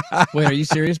night. Wait, are you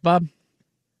serious, Bob?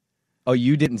 Oh,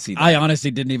 you didn't see that? I honestly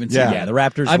didn't even see that. Yeah, the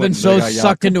Raptors. I've been so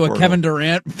sucked into a Kevin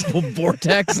Durant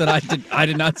vortex that I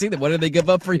did not see that. What did they give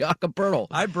up for Jakob Poeltl?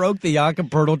 I broke the Jakob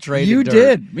Poeltl trade. You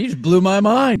did. You just blew my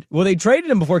mind. Well, they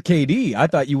traded him before KD. I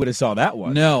thought you would have saw that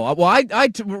one. No. Well,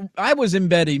 I was in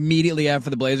bed immediately after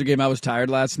the Blazer game. I was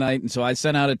tired last night, and so I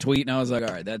sent out a tweet, and I was like,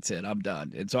 all right, that's it. I'm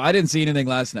done. And so I didn't see anything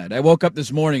last night. I woke up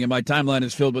this morning, and my timeline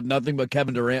is filled with nothing but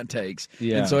Kevin Durant takes.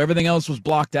 Yeah. And so everything else was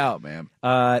blocked out, man.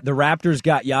 The Raptors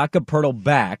got Jakob Poeltl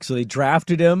back, so they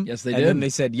drafted him. Yes, they did. And then they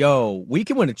said, yo, we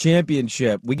can win a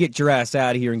championship. We get your ass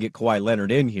out of here and get Kawhi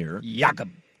Leonard in here.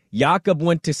 Jakob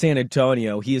went to San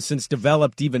Antonio. He has since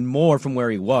developed even more from where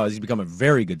he was. He's become a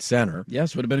very good center.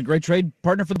 Yes, would have been a great trade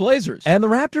partner for the Blazers. And the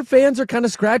Raptor fans are kind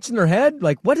of scratching their head.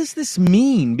 Like, what does this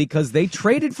mean? Because they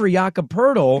traded for Jakob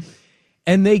Poeltl,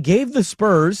 and they gave the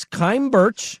Spurs Khem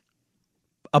Birch,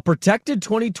 a protected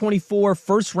 2024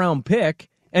 first-round pick,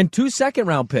 and 2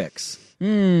 second-round picks.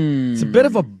 It's a bit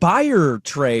of a buyer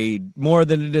trade more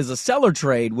than it is a seller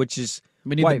trade, which is...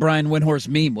 We need the Brian Windhorst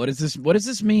meme. What does this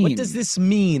mean? What does this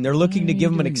mean? They're looking to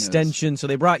give him an extension, so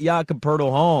they brought Jakob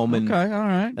Poeltl home. And okay, all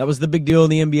right. That was the big deal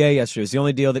in the NBA yesterday. It was the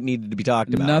only deal that needed to be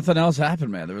talked about. Nothing else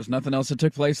happened, man. There was nothing else that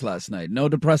took place last night. No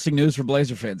depressing news for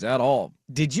Blazer fans at all.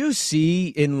 Did you see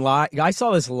in live? I saw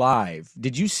this live.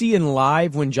 Did you see in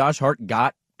live when Josh Hart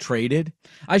got traded?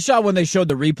 I saw when they showed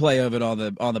the replay of it on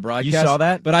the broadcast. You saw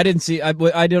that? But I didn't see.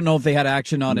 I don't know if they had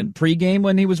action on it pregame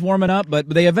when he was warming up, but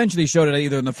they eventually showed it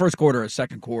either in the first quarter or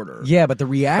second quarter. Yeah, but the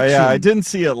reaction. Yeah, I didn't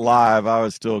see it live. I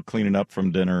was still cleaning up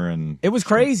from dinner, and it was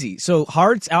crazy. So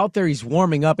Hart's out there. He's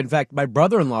warming up. In fact, my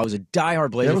brother-in-law was a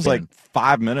diehard Blazer fan. It was like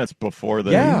 5 minutes before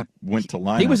they went to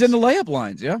lineups. He was in the layup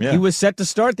lines. Yeah, he was set to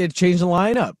start. They had changed the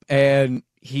lineup, and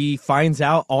he finds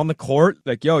out on the court,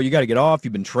 like, "Yo, you got to get off.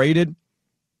 You've been traded."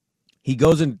 He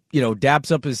goes and,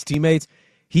 daps up his teammates.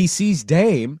 He sees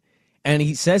Dame, and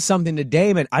he says something to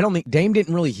Dame, and I don't think Dame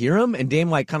didn't really hear him, and Dame,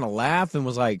 kind of laughed and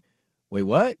was like, wait,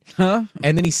 what? Huh?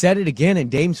 And then he said it again, and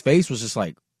Dame's face was just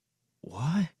like,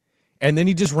 what? And then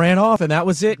he just ran off, and that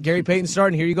was it. Gary Payton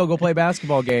starting. Here you go play a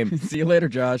basketball game. See you later,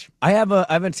 Josh. I have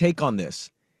a take on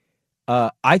this.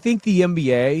 I think the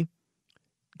NBA,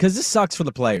 because this sucks for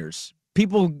the players.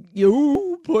 People,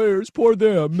 players, poor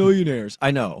them, millionaires.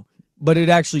 I know. But it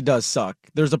actually does suck.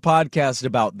 There's a podcast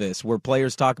about this where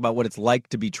players talk about what it's like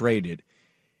to be traded.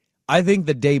 I think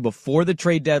the day before the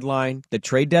trade deadline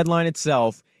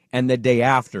itself, and the day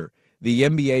after, the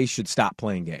NBA should stop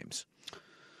playing games.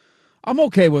 I'm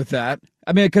okay with that.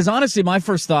 I mean, because honestly, my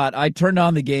first thought, I turned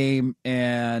on the game,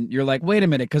 and you're like, wait a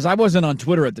minute, because I wasn't on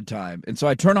Twitter at the time. And so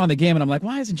I turned on the game, and I'm like,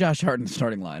 why isn't Josh Hart in the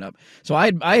starting lineup? So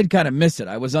I had kind of missed it.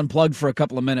 I was unplugged for a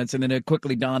couple of minutes, and then it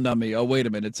quickly dawned on me, oh, wait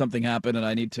a minute, something happened, and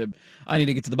I need to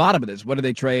get to the bottom of this. What did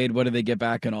they trade? What did they get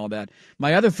back and all that?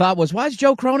 My other thought was, why is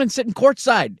Joe Cronin sitting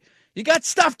courtside? You got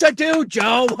stuff to do,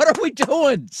 Joe. What are we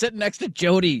doing? Sitting next to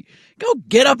Jody. Go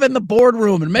get up in the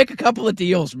boardroom and make a couple of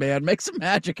deals, man. Make some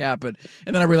magic happen.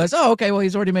 And then I realized, oh, okay, well,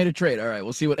 he's already made a trade. All right,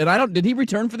 we'll see what. And did he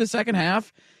return for the second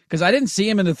half? Because I didn't see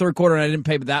him in the third quarter, and I didn't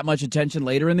pay that much attention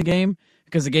later in the game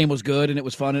because the game was good and it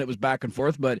was fun and it was back and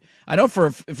forth. But I know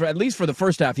for at least for the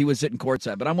first half, he was sitting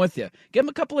courtside. But I'm with you. Give him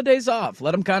a couple of days off.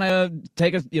 Let him kind of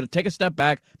take a step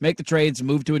back, make the trades,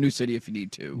 move to a new city if you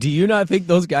need to. Do you not think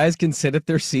those guys can sit at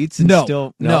their seats and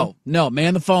still? No.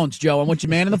 Man the phones, Joe. I want you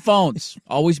man in the phones.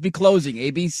 Always be closing.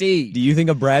 ABC. Do you think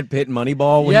of Brad Pitt and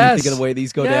Moneyball when you think of the way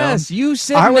these go down? Yes, you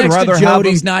sit next to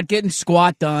Jody's not getting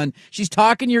squat done. She's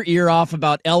talking your ear off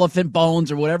about elephant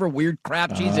bones or whatever weird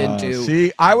crap she's into.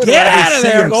 See, I would get rather out of see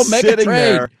there. him Go make a sitting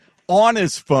trade there on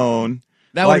his phone.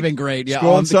 That would have been great. Yeah,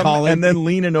 scrolling on the something, call-in. and then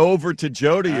leaning over to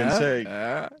Jody and say,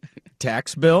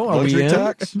 tax bill? Are Luxury we in?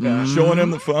 tax? Showing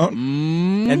him the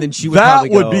phone? And then she would that probably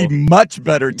would go, be much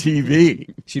better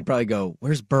TV. She'd probably go,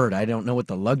 "Where's Bird? I don't know what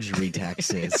the luxury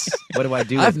tax is. What do I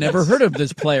do? I've never heard of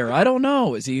this player. I don't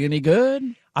know. Is he any good?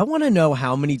 I want to know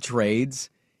how many trades,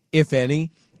 if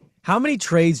any, how many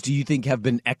trades do you think have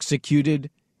been executed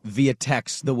via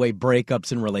text the way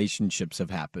breakups and relationships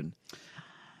have happened?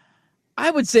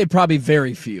 I would say probably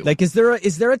very few. Like, is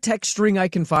there a text string I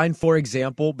can find, for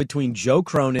example, between Joe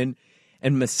Cronin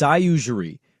and Masai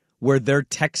Ujiri, where they're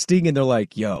texting and they're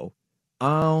like, "Yo,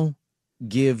 I'll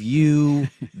give you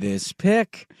this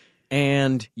pick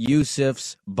and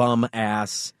Yusuf's bum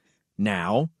ass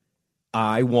now.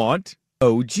 I want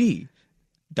OG. ... You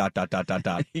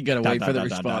gotta wait for the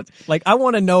response. Like, I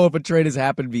want to know if a trade has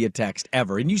happened via text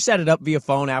ever. And you set it up via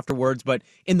phone afterwards, but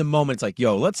in the moment, it's like,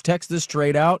 "Yo, let's text this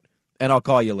trade out, and I'll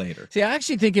call you later." See, I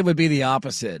actually think it would be the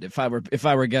opposite if I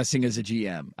were guessing as a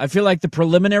GM. I feel like the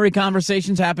preliminary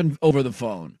conversations happen over the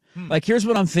phone. Like, here's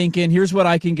what I'm thinking. Here's what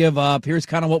I can give up. Here's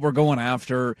kind of what we're going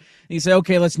after. And you say,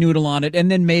 okay, let's noodle on it.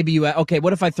 And then maybe okay,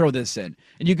 what if I throw this in?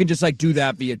 And you can just like do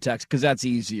that via text because that's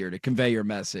easier to convey your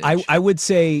message. I would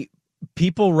say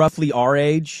people roughly our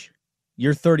age,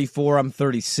 you're 34, I'm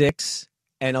 36,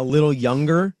 and a little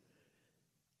younger.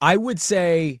 I would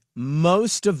say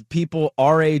most of people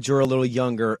our age or a little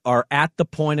younger are at the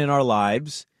point in our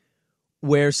lives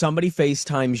where somebody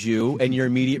FaceTimes you and your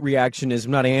immediate reaction is,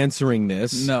 "I'm not answering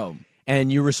this." No.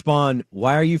 And you respond,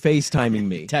 "Why are you FaceTiming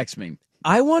me?" Text me.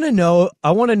 I want to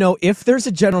know if there's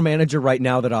a general manager right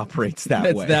now that operates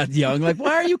that way. That's that young. Like,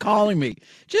 why are you calling me?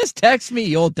 Just text me,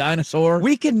 you old dinosaur.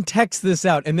 We can text this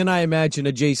out. And then I imagine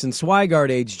a Jason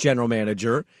Swigard age general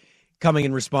manager coming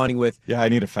and responding with, "Yeah, I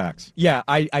need a fax. Yeah,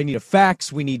 I need a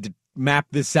fax. We need to map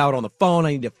this out on the phone.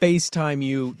 I need to FaceTime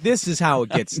you. This is how it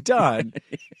gets done."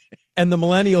 And the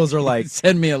millennials are like,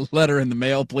 "Send me a letter in the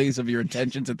mail, please, of your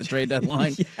intentions at the trade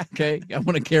deadline." Yeah. Okay, I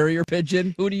want a carrier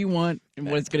pigeon. Who do you want and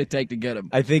what it's going to take to get him?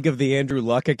 I think of the Andrew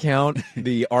Luck account,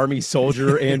 the Army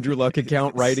soldier Andrew Luck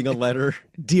account, writing a letter.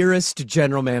 "Dearest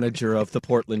general manager of the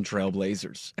Portland Trail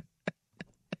Blazers,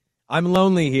 I'm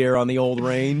lonely here on the old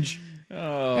range.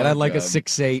 And I'd like a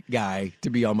 6'8" guy to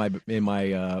be on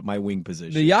my wing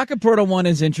position." The Jakob Poeltl one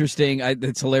is interesting.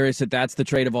 It's hilarious that's the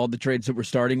trade of all the trades that we're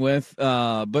starting with.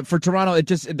 But for Toronto,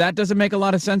 that doesn't make a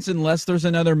lot of sense unless there's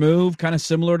another move, kind of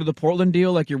similar to the Portland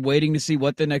deal. Like, you're waiting to see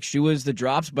what the next shoe is that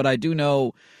drops. But I do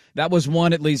know that was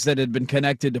one, at least, that had been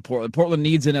connected to Portland. Portland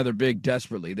needs another big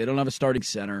desperately. They don't have a starting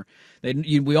center.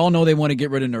 We all know they want to get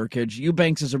rid of Nurkic.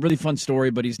 Eubanks is a really fun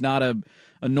story, but he's not a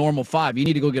normal 5. You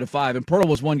need to go get a 5. And Poeltl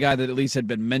was one guy that at least had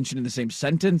been mentioned in the same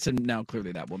sentence, and now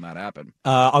clearly that will not happen.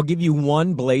 I'll give you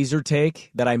one Blazer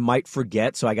take that I might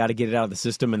forget, so I got to get it out of the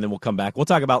system, and then we'll come back. We'll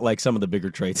talk about like some of the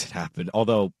bigger trades that happened,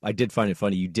 although I did find it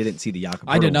funny you didn't see the Jakob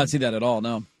Poeltl I did not one. see that at all,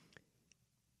 no.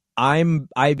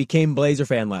 I became Blazer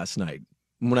fan last night.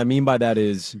 What I mean by that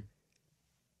is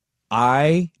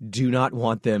I do not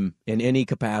want them in any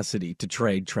capacity to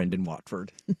trade Trendon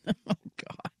Watford. Oh,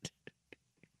 God.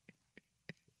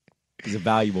 He's a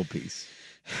valuable piece.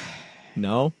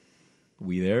 No?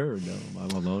 We there or no?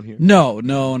 I'm alone here? No,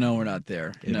 we're not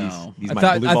there. Yeah, no. he's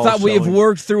I thought we have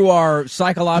worked through our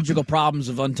psychological problems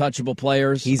of untouchable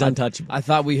players. He's untouchable. I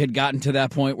thought we had gotten to that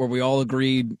point where we all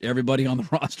agreed everybody on the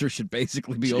roster should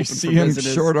basically be open Did you see for him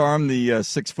business. short arm the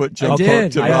 6-foot jump I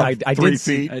did. to about I 3 did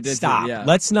see- feet? I did Stop. yeah.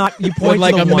 Let's not. You point With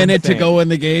like to a the one minute to thing. go in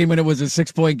the game, and it was a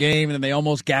 6-point game, and then they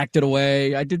almost gacked it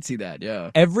away. I did see that, yeah.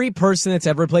 Every person that's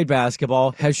ever played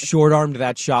basketball has short-armed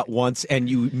that shot once, and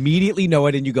you immediately know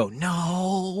it, and you go, no.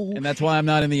 And that's why I'm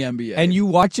not in the NBA. And you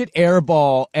watch it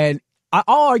airball, and I'll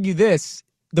argue this.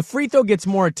 The free throw gets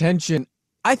more attention.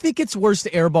 I think it's worse to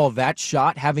airball that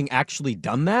shot, having actually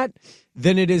done that,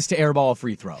 than it is to airball a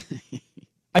free throw.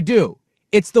 I do.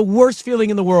 It's the worst feeling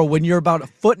in the world when you're about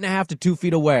 1.5 to 2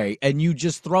 feet away, and you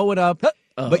just throw it up,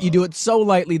 but you do it so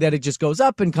lightly that it just goes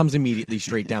up and comes immediately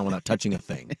straight down without touching a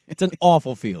thing. It's an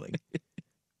awful feeling.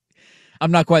 I'm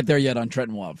not quite there yet on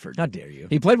Trendon Watford. How dare you?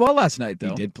 He played well last night, though.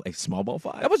 He did play small ball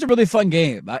 5. That was a really fun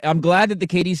game. I'm glad that the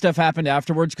KD stuff happened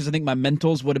afterwards because I think my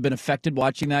mentals would have been affected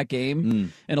watching that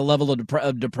game in a level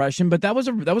of depression. But that was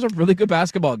a really good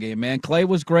basketball game, man. Clay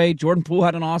was great. Jordan Poole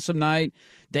had an awesome night.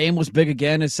 Dame was big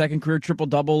again, his second career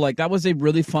triple-double. Like, that was a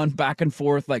really fun back and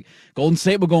forth. Like, Golden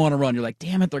State would go on a run. You're like,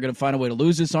 damn it, they're going to find a way to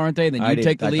lose this, aren't they? And then you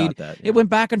take the lead. It went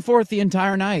back and forth the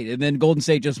entire night. And then Golden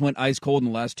State just went ice cold in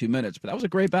the last 2 minutes. But that was a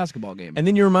great basketball game. And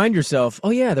then you remind yourself, oh,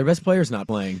 yeah, their best player's not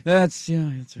playing. That's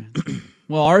right.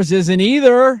 Well, ours isn't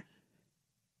either.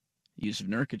 Yusuf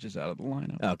Nurkic is out of the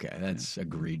lineup. Okay, that's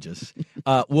egregious.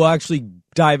 We'll actually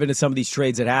dive into some of these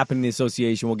trades that happened in the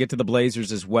association. We'll get to the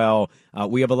Blazers as well.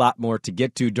 We have a lot more to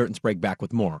get to. Dirt and Sprague back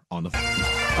with more on the phone.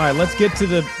 All right, let's get to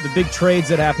the big trades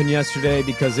that happened yesterday,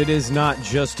 because it is not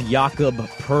just Jakob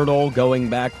Poeltl going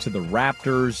back to the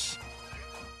Raptors.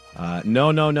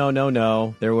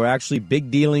 No. There were actually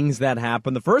big dealings that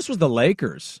happened. The first was the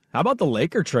Lakers. How about the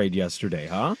Laker trade yesterday,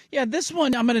 huh? Yeah, this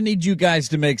one, I'm going to need you guys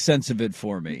to make sense of it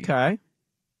for me. Okay.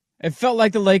 It felt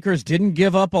like the Lakers didn't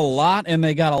give up a lot, and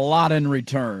they got a lot in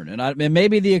return. And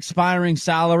maybe the expiring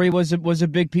salary was a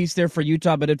big piece there for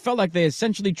Utah, but it felt like they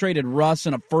essentially traded Russ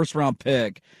and a first-round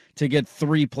pick to get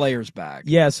 3 players back.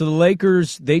 Yeah, so the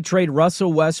Lakers, they trade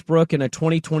Russell Westbrook and a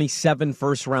 2027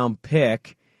 first-round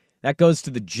pick. That goes to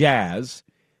the Jazz.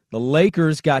 The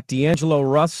Lakers got D'Angelo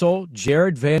Russell,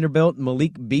 Jared Vanderbilt,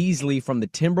 Malik Beasley from the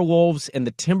Timberwolves, and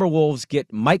the Timberwolves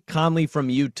get Mike Conley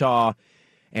from Utah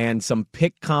and some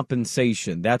pick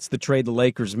compensation. That's the trade the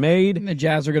Lakers made. And the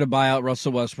Jazz are going to buy out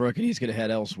Russell Westbrook, and he's going to head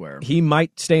elsewhere. He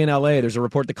might stay in L.A. There's a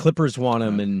report the Clippers want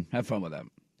him. And have fun with that.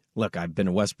 Look, I've been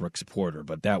a Westbrook supporter,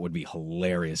 but that would be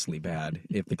hilariously bad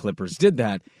if the Clippers did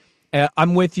that.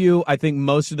 I'm with you. I think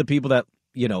most of the people that,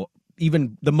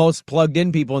 even the most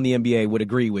plugged-in people in the NBA would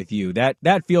agree with you.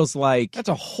 That feels like... That's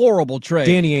a horrible trade.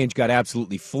 Danny Ainge got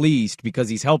absolutely fleeced because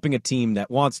he's helping a team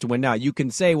that wants to win now. You can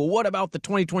say, well, what about the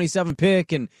 2027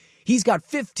 pick? And he's got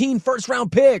 15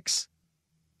 first-round picks.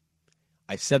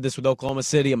 I said this with Oklahoma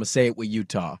City. I'm going to say it with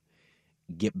Utah.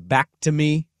 Get back to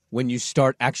me when you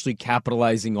start actually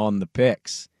capitalizing on the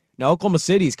picks. Now, Oklahoma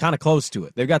City is kind of close to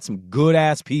it. They've got some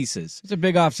good-ass pieces. It's a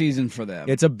big offseason for them.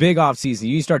 It's a big offseason.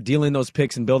 You start dealing those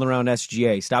picks and building around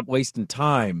SGA. Stop wasting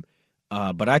time.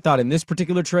 But I thought in this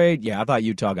particular trade, I thought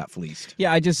Utah got fleeced.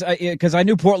 Yeah, because I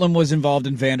knew Portland was involved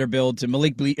in Vanderbilt, and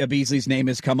Malik Beasley's name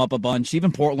has come up a bunch.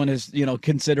 Even Portland has,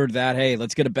 considered that, hey,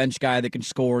 let's get a bench guy that can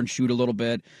score and shoot a little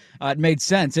bit. It made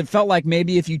sense. It felt like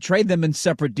maybe if you trade them in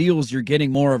separate deals, you're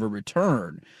getting more of a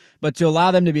return. But to allow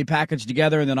them to be packaged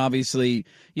together, and then obviously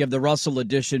you have the Russell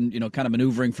addition, kind of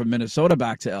maneuvering from Minnesota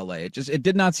back to L.A. It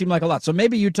did not seem like a lot. So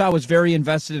maybe Utah was very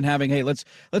invested in having, hey, let's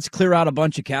clear out a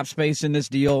bunch of cap space in this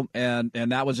deal, and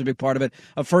that was a big part of it.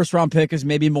 A first-round pick is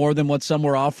maybe more than what some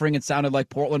were offering. It sounded like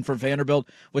Portland for Vanderbilt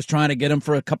was trying to get him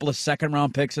for a couple of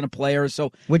second-round picks and a player.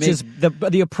 So is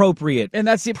the appropriate and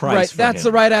that's the price right. For that's him.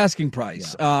 The right asking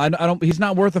price. Yeah. He's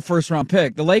not worth a first-round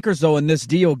pick. The Lakers, though, in this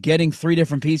deal, getting 3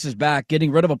 different pieces back,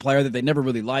 getting rid of a player that they never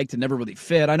really liked and never really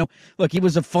fit. I know, look, he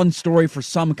was a fun story for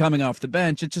some coming off the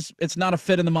bench. It's not a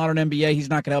fit in the modern NBA. He's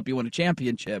not going to help you win a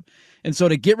championship. And so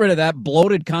to get rid of that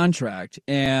bloated contract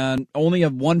and only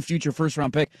have 1 future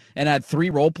first-round pick and add 3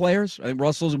 role players, I think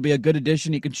Russell's would be a good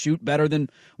addition. He can shoot better than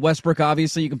Westbrook,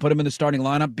 obviously. You can put him in the starting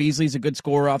lineup. Beasley's a good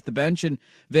scorer off the bench, and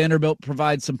Vanderbilt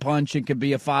provides some punch and could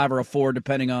be a 5 or a 4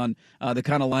 depending on the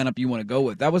kind of lineup you want to go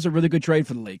with. That was a really good trade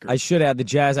for the Lakers. I should add, the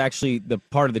Jazz actually, the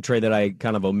part of the trade that I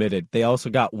kind of omitted, they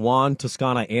also got Juan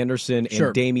Toscano Anderson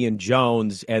and Damian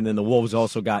Jones, and then the Wolves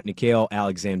also got Nickeil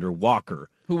Alexander-Walker,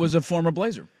 who was a former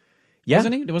Blazer. Yeah.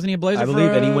 Wasn't he a Blazer? I believe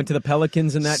that he went to the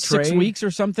Pelicans in that 6 trade. weeks or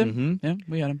something. Mm-hmm. Yeah,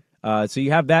 we had him. So you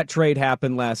have that trade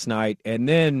happen last night, and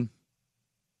then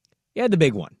you had the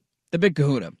big one. The big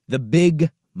kahuna. The big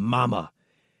mama.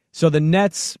 So the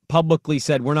Nets publicly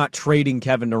said, we're not trading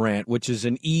Kevin Durant, which is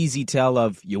an easy tell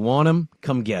of, you want him,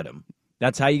 come get him.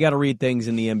 That's how you got to read things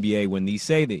in the NBA when they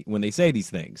say these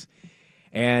things.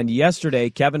 And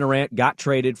yesterday, Kevin Durant got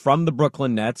traded from the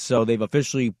Brooklyn Nets, so they've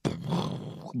officially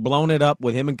blown it up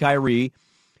with him and Kyrie.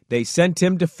 They sent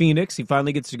him to Phoenix. He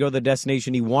finally gets to go to the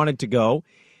destination he wanted to go.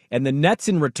 And the Nets,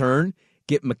 in return,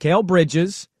 get Mikal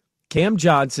Bridges, Cam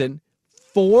Johnson,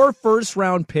 4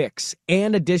 first-round picks,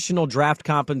 and additional draft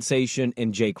compensation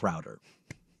in Jay Crowder.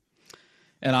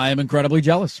 And I am incredibly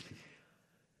jealous.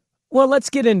 Well, let's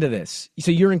get into this.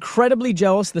 So you're incredibly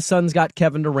jealous the Suns got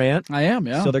Kevin Durant. I am,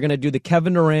 yeah. So they're going to do the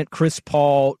Kevin Durant, Chris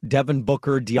Paul, Devin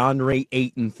Booker, DeAndre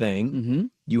Ayton thing. Mm-hmm.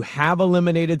 You have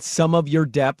eliminated some of your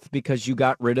depth because you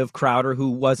got rid of Crowder,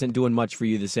 who wasn't doing much for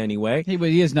you this anyway.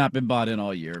 He has not been bought in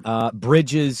all year.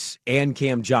 Bridges and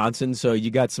Cam Johnson, so you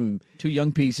got some 2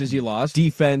 young pieces you lost.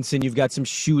 Defense, and you've got some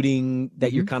shooting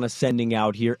that you're kind of sending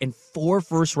out here, and 4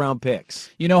 first-round picks.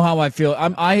 You know how I feel.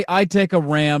 I take a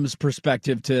Rams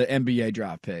perspective to NBA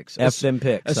draft picks. F them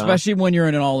picks. Especially when you're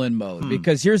in an all-in mode.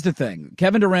 Because here's the thing.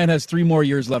 Kevin Durant has 3 more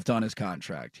years left on his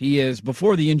contract. He is,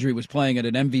 before the injury, was playing at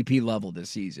an MVP level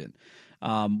this season.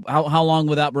 How long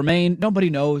will that remain? Nobody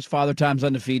knows. Father Time's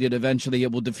undefeated. Eventually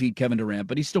it will defeat Kevin Durant,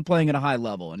 but he's still playing at a high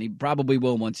level, and he probably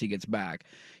will once he gets back.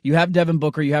 You have Devin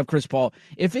Booker, you have Chris Paul.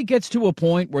 If it gets to a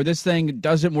point where this thing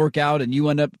doesn't work out and you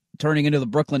end up turning into the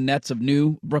Brooklyn Nets of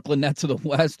the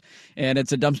West, and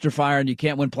it's a dumpster fire and you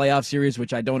can't win playoff series,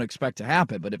 which I don't expect to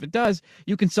happen, but if it does,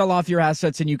 you can sell off your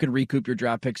assets and you can recoup your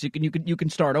draft picks. You can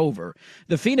start over.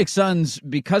 The Phoenix Suns,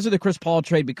 because of the Chris Paul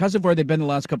trade, because of where they've been the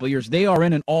last couple of years, they are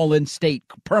in an all-in state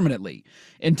permanently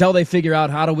until they figure out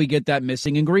how do we get that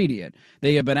missing ingredient.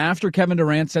 They have been after Kevin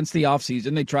Durant since the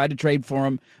offseason. They tried to trade for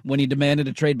him when he demanded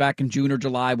a trade back in June or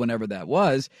July, whenever that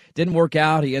was. Didn't work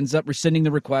out. He ends up rescinding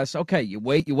the request. Okay, you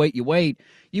wait.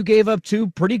 You gave up two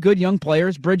pretty good young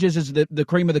players. Bridges is the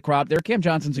cream of the crop there. Cam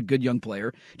Johnson's a good young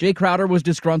player. Jay Crowder was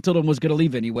disgruntled and was going to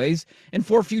leave anyways. And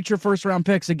 4 future first-round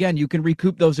picks, again, you can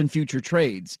recoup those in future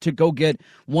trades to go get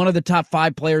one of the top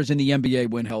 5 players in the NBA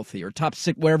when healthy, or top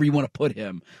 6, wherever you want to put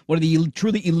him. One of the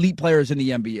truly elite players in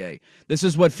the NBA. This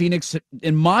is what Phoenix,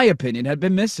 in my opinion, had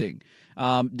been missing.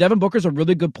 Devin Booker's a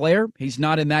really good player. He's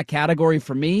not in that category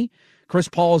for me. Chris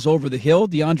Paul is over the hill.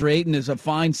 DeAndre Ayton is a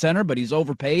fine center, but he's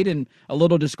overpaid and a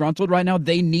little disgruntled right now.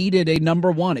 They needed a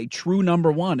number one, a true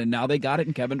number one, and now they got it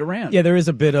in Kevin Durant. Yeah, there is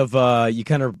a bit of, you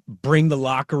kind of bring the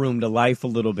locker room to life a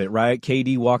little bit, right?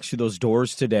 KD walks through those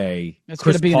doors today. It's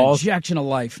going to be an injection of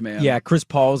life, man. Yeah, Chris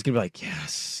Paul's going to be like,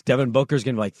 yes. Devin Booker's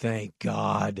going to be like, thank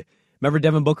God. Remember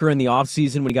Devin Booker in the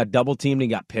offseason when he got double-teamed and he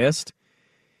got pissed?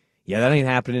 Yeah, that ain't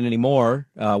happening anymore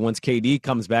once KD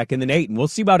comes back. And then Ayton. We'll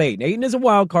see about Ayton. Ayton is a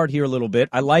wild card here a little bit.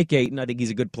 I like Ayton. I think he's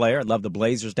a good player. I'd love the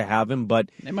Blazers to have him, but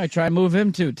they might try and move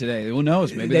him too today. Who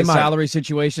knows? Maybe the salary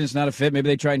situation is not a fit. Maybe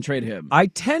they try and trade him. I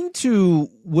tend to,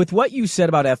 with what you said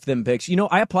about F them picks,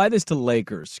 I apply this to the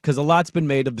Lakers because a lot's been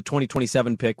made of the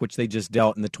 2027 pick, which they just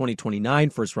dealt, and the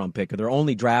 2029 first-round pick are their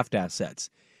only draft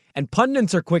assets. And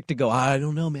pundits are quick to go, I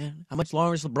don't know, man. How much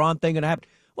longer is the LeBron thing going to happen?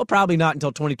 Well, probably not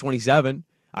until 2027.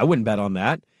 I wouldn't bet on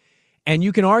that. And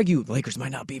you can argue the Lakers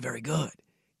might not be very good.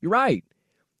 You're right.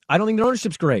 I don't think the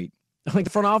ownership's great. I think the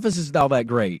front office is all that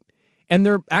great. And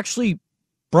they're actually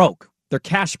broke. They're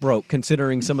cash broke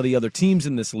considering some of the other teams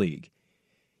in this league.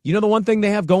 You know the one thing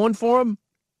they have going for them?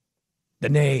 The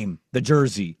name, the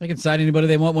jersey. They can sign anybody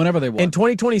they want whenever they want. In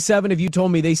 2027, if you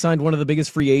told me they signed one of the biggest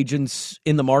free agents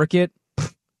in the market,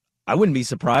 I wouldn't be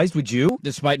surprised, would you?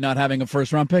 Despite not having a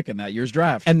first-round pick in that year's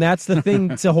draft. And that's the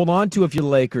thing to hold on to if you're the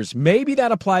Lakers. Maybe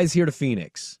that applies here to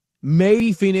Phoenix.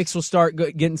 Maybe Phoenix will start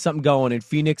getting something going, and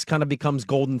Phoenix kind of becomes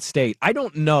Golden State. I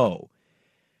don't know.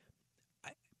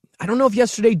 I don't know if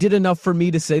yesterday did enough for me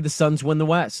to say the Suns win the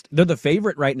West. They're the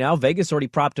favorite right now. Vegas already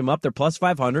propped them up. They're plus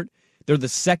 500. They're the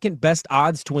second best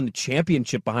odds to win the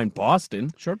championship behind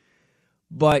Boston. Sure.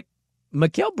 But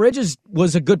Mikal Bridges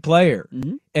was a good player,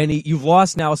 and you've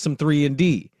lost now some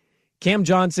 3-and-D. Cam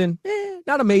Johnson,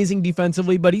 not amazing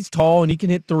defensively, but he's tall and he can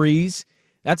hit threes.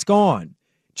 That's gone.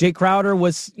 Jay Crowder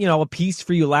was, a piece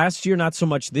for you last year, not so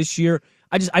much this year.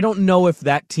 I don't know if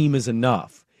that team is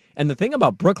enough. And the thing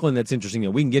about Brooklyn that's interesting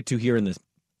that we can get to here in the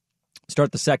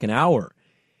start the second hour,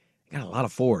 they got a lot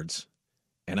of forwards.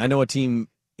 And I know a team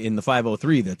in the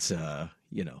 503 that's,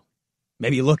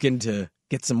 maybe looking to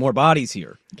get some more bodies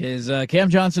here. Is Cam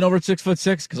Johnson over at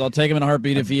 6'6"? Because I'll take him in a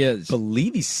heartbeat if he is. I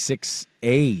believe he's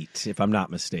 6'8", if I'm not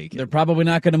mistaken. They're probably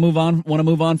not going to want to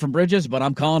move on from Bridges, but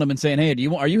I'm calling him and saying, hey,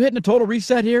 are you hitting a total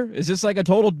reset here? Is this like a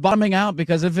total bottoming out?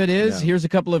 Because if it is, here's a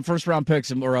couple of first-round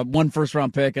picks, or one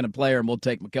first-round pick and a player, and we'll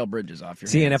take Mikal Bridges off your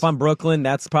hands. And if I'm Brooklyn,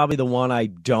 that's probably the one I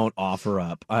don't offer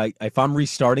up. If I'm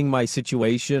restarting my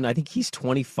situation, I think he's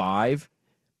 25.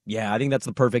 Yeah, I think that's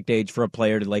the perfect age for a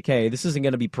player to hey, this isn't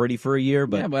going to be pretty for a year,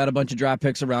 but we'll add a bunch of draft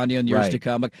picks around you in years to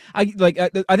come. I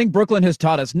think Brooklyn has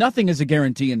taught us nothing is a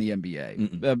guarantee in the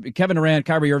NBA. Kevin Durant,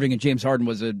 Kyrie Irving, and James Harden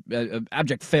was an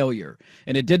abject failure,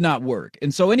 and it did not work.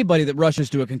 And so anybody that rushes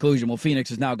to a conclusion, well,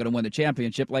 Phoenix is now going to win the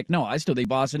championship, no, I still think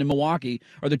Boston and Milwaukee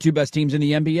are the two best teams in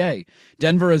the NBA.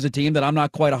 Denver is a team that I'm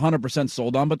not quite 100%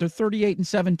 sold on, but they're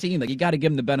 38-17. You got to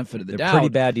give them the benefit of the doubt. They're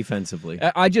pretty bad defensively.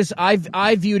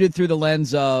 I viewed it through the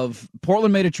lens of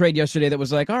Portland made a trade yesterday that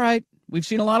was all right, we've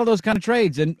seen a lot of those kind of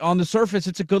trades, and on the surface,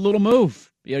 it's a good little move.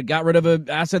 You got rid of an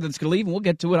asset that's going to leave, and we'll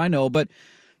get to it, I know, but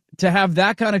to have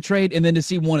that kind of trade and then to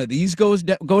see one of these go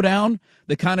down,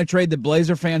 the kind of trade that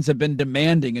Blazer fans have been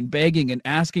demanding and begging and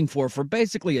asking for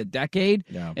basically a decade,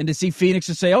 and to see Phoenix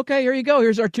to say, okay, here you go.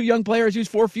 Here's our two young players. Here's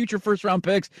 4 future first-round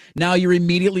picks. Now you're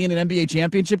immediately in an NBA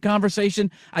championship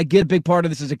conversation. I get a big part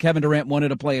of this is that Kevin Durant wanted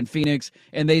to play in Phoenix,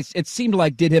 and it seemed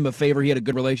like did him a favor. He had a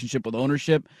good relationship with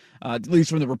ownership, at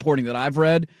least from the reporting that I've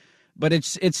read. But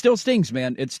it still stings,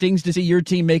 man. It stings to see your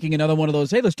team making another one of those,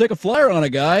 hey, let's take a flyer on a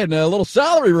guy and a little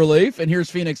salary relief. And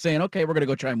here's Phoenix saying, okay, we're going to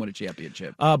go try and win a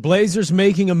championship. Blazers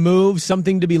making a move,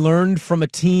 something to be learned from a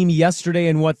team yesterday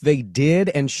and what they did.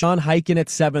 And Sean Highkin at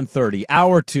 7:30.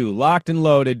 Hour 2, locked and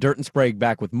loaded. Dirt and Sprague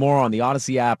back with more on the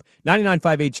Odyssey app,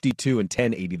 99.5 HD2 and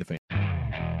 1080 The Fan.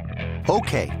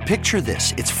 Okay, picture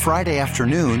this. It's Friday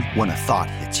afternoon when a thought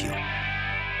hits you.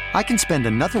 I can spend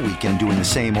another weekend doing the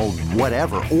same old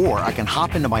whatever, or I can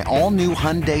hop into my all-new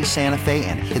Hyundai Santa Fe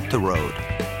and hit the road.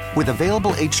 With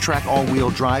available H-Track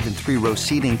all-wheel drive and 3-row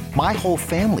seating, my whole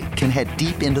family can head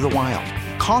deep into the wild.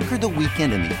 Conquer the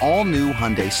weekend in the all-new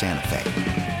Hyundai Santa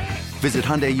Fe. Visit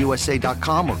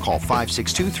HyundaiUSA.com or call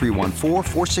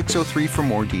 562-314-4603 for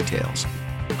more details.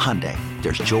 Hyundai,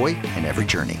 there's joy in every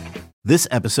journey. This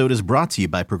episode is brought to you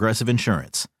by Progressive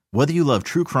Insurance. Whether you love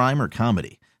true crime or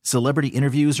comedy, celebrity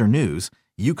interviews or news,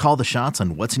 you call the shots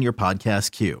on what's in your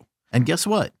podcast queue. And guess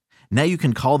what? Now you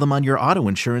can call them on your auto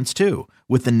insurance too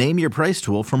with the Name Your Price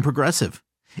tool from Progressive.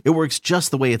 It works just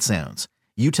the way it sounds.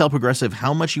 You tell Progressive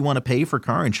how much you want to pay for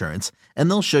car insurance, and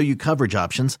they'll show you coverage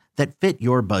options that fit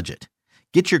your budget.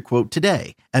 Get your quote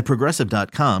today at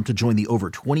Progressive.com to join the over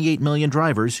 28 million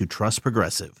drivers who trust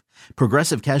Progressive.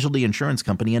 Progressive Casualty Insurance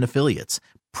Company and Affiliates.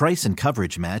 Price and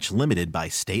coverage match limited by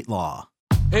state law.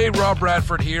 Hey, Rob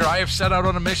Bradford here. I have set out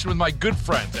on a mission with my good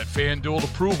friends at FanDuel to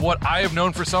prove what I have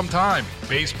known for some time.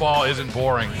 Baseball isn't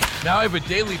boring. Now I have a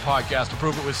daily podcast to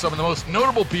prove it with some of the most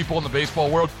notable people in the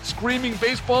baseball world, screaming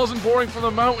baseball isn't boring from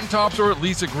the mountaintops, or at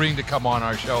least agreeing to come on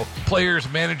our show. Players,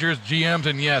 managers, GMs,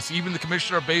 and yes, even the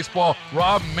commissioner of baseball,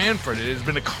 Rob Manfred. It has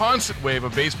been a constant wave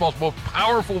of baseball's most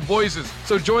powerful voices.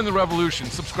 So join the revolution.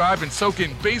 Subscribe and soak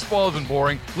in Baseball Isn't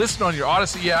Boring. Listen on your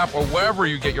Odyssey app or wherever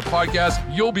you get your podcasts.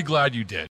 You'll be glad you did.